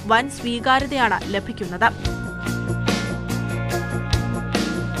റെസ്റ്റോറന്റിന് വൻ സ്വീകാര്യതയാണ് ലഭിക്കുന്നത്.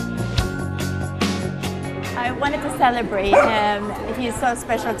 I wanted to celebrate him. He's so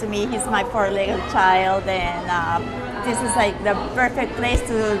special to me. He's my poor little child, and this is like the perfect place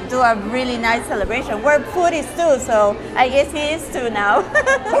to do a really nice celebration. We're foodies too, so I guess he is too now.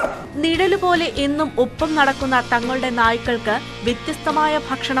 നിഴലുപോലെ എന്നും ഒപ്പം നടക്കുന്ന തങ്ങളുടെ നായ്ക്കൾക്ക് വ്യത്യസ്തമായ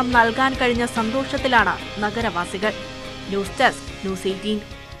ഭക്ഷണം നൽകാൻ കഴിഞ്ഞ സന്തോഷത്തിലാണ് നഗരവാസികൾ. News desk news 18.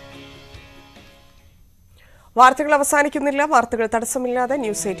 വാർത്തകൾ അവസാനിക്കുന്നില്ല. വാർത്തകൾ തടസ്സമില്ലാതെ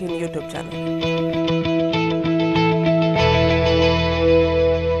ന്യൂസ് 18 യൂട്യൂബ് ചാനൽ.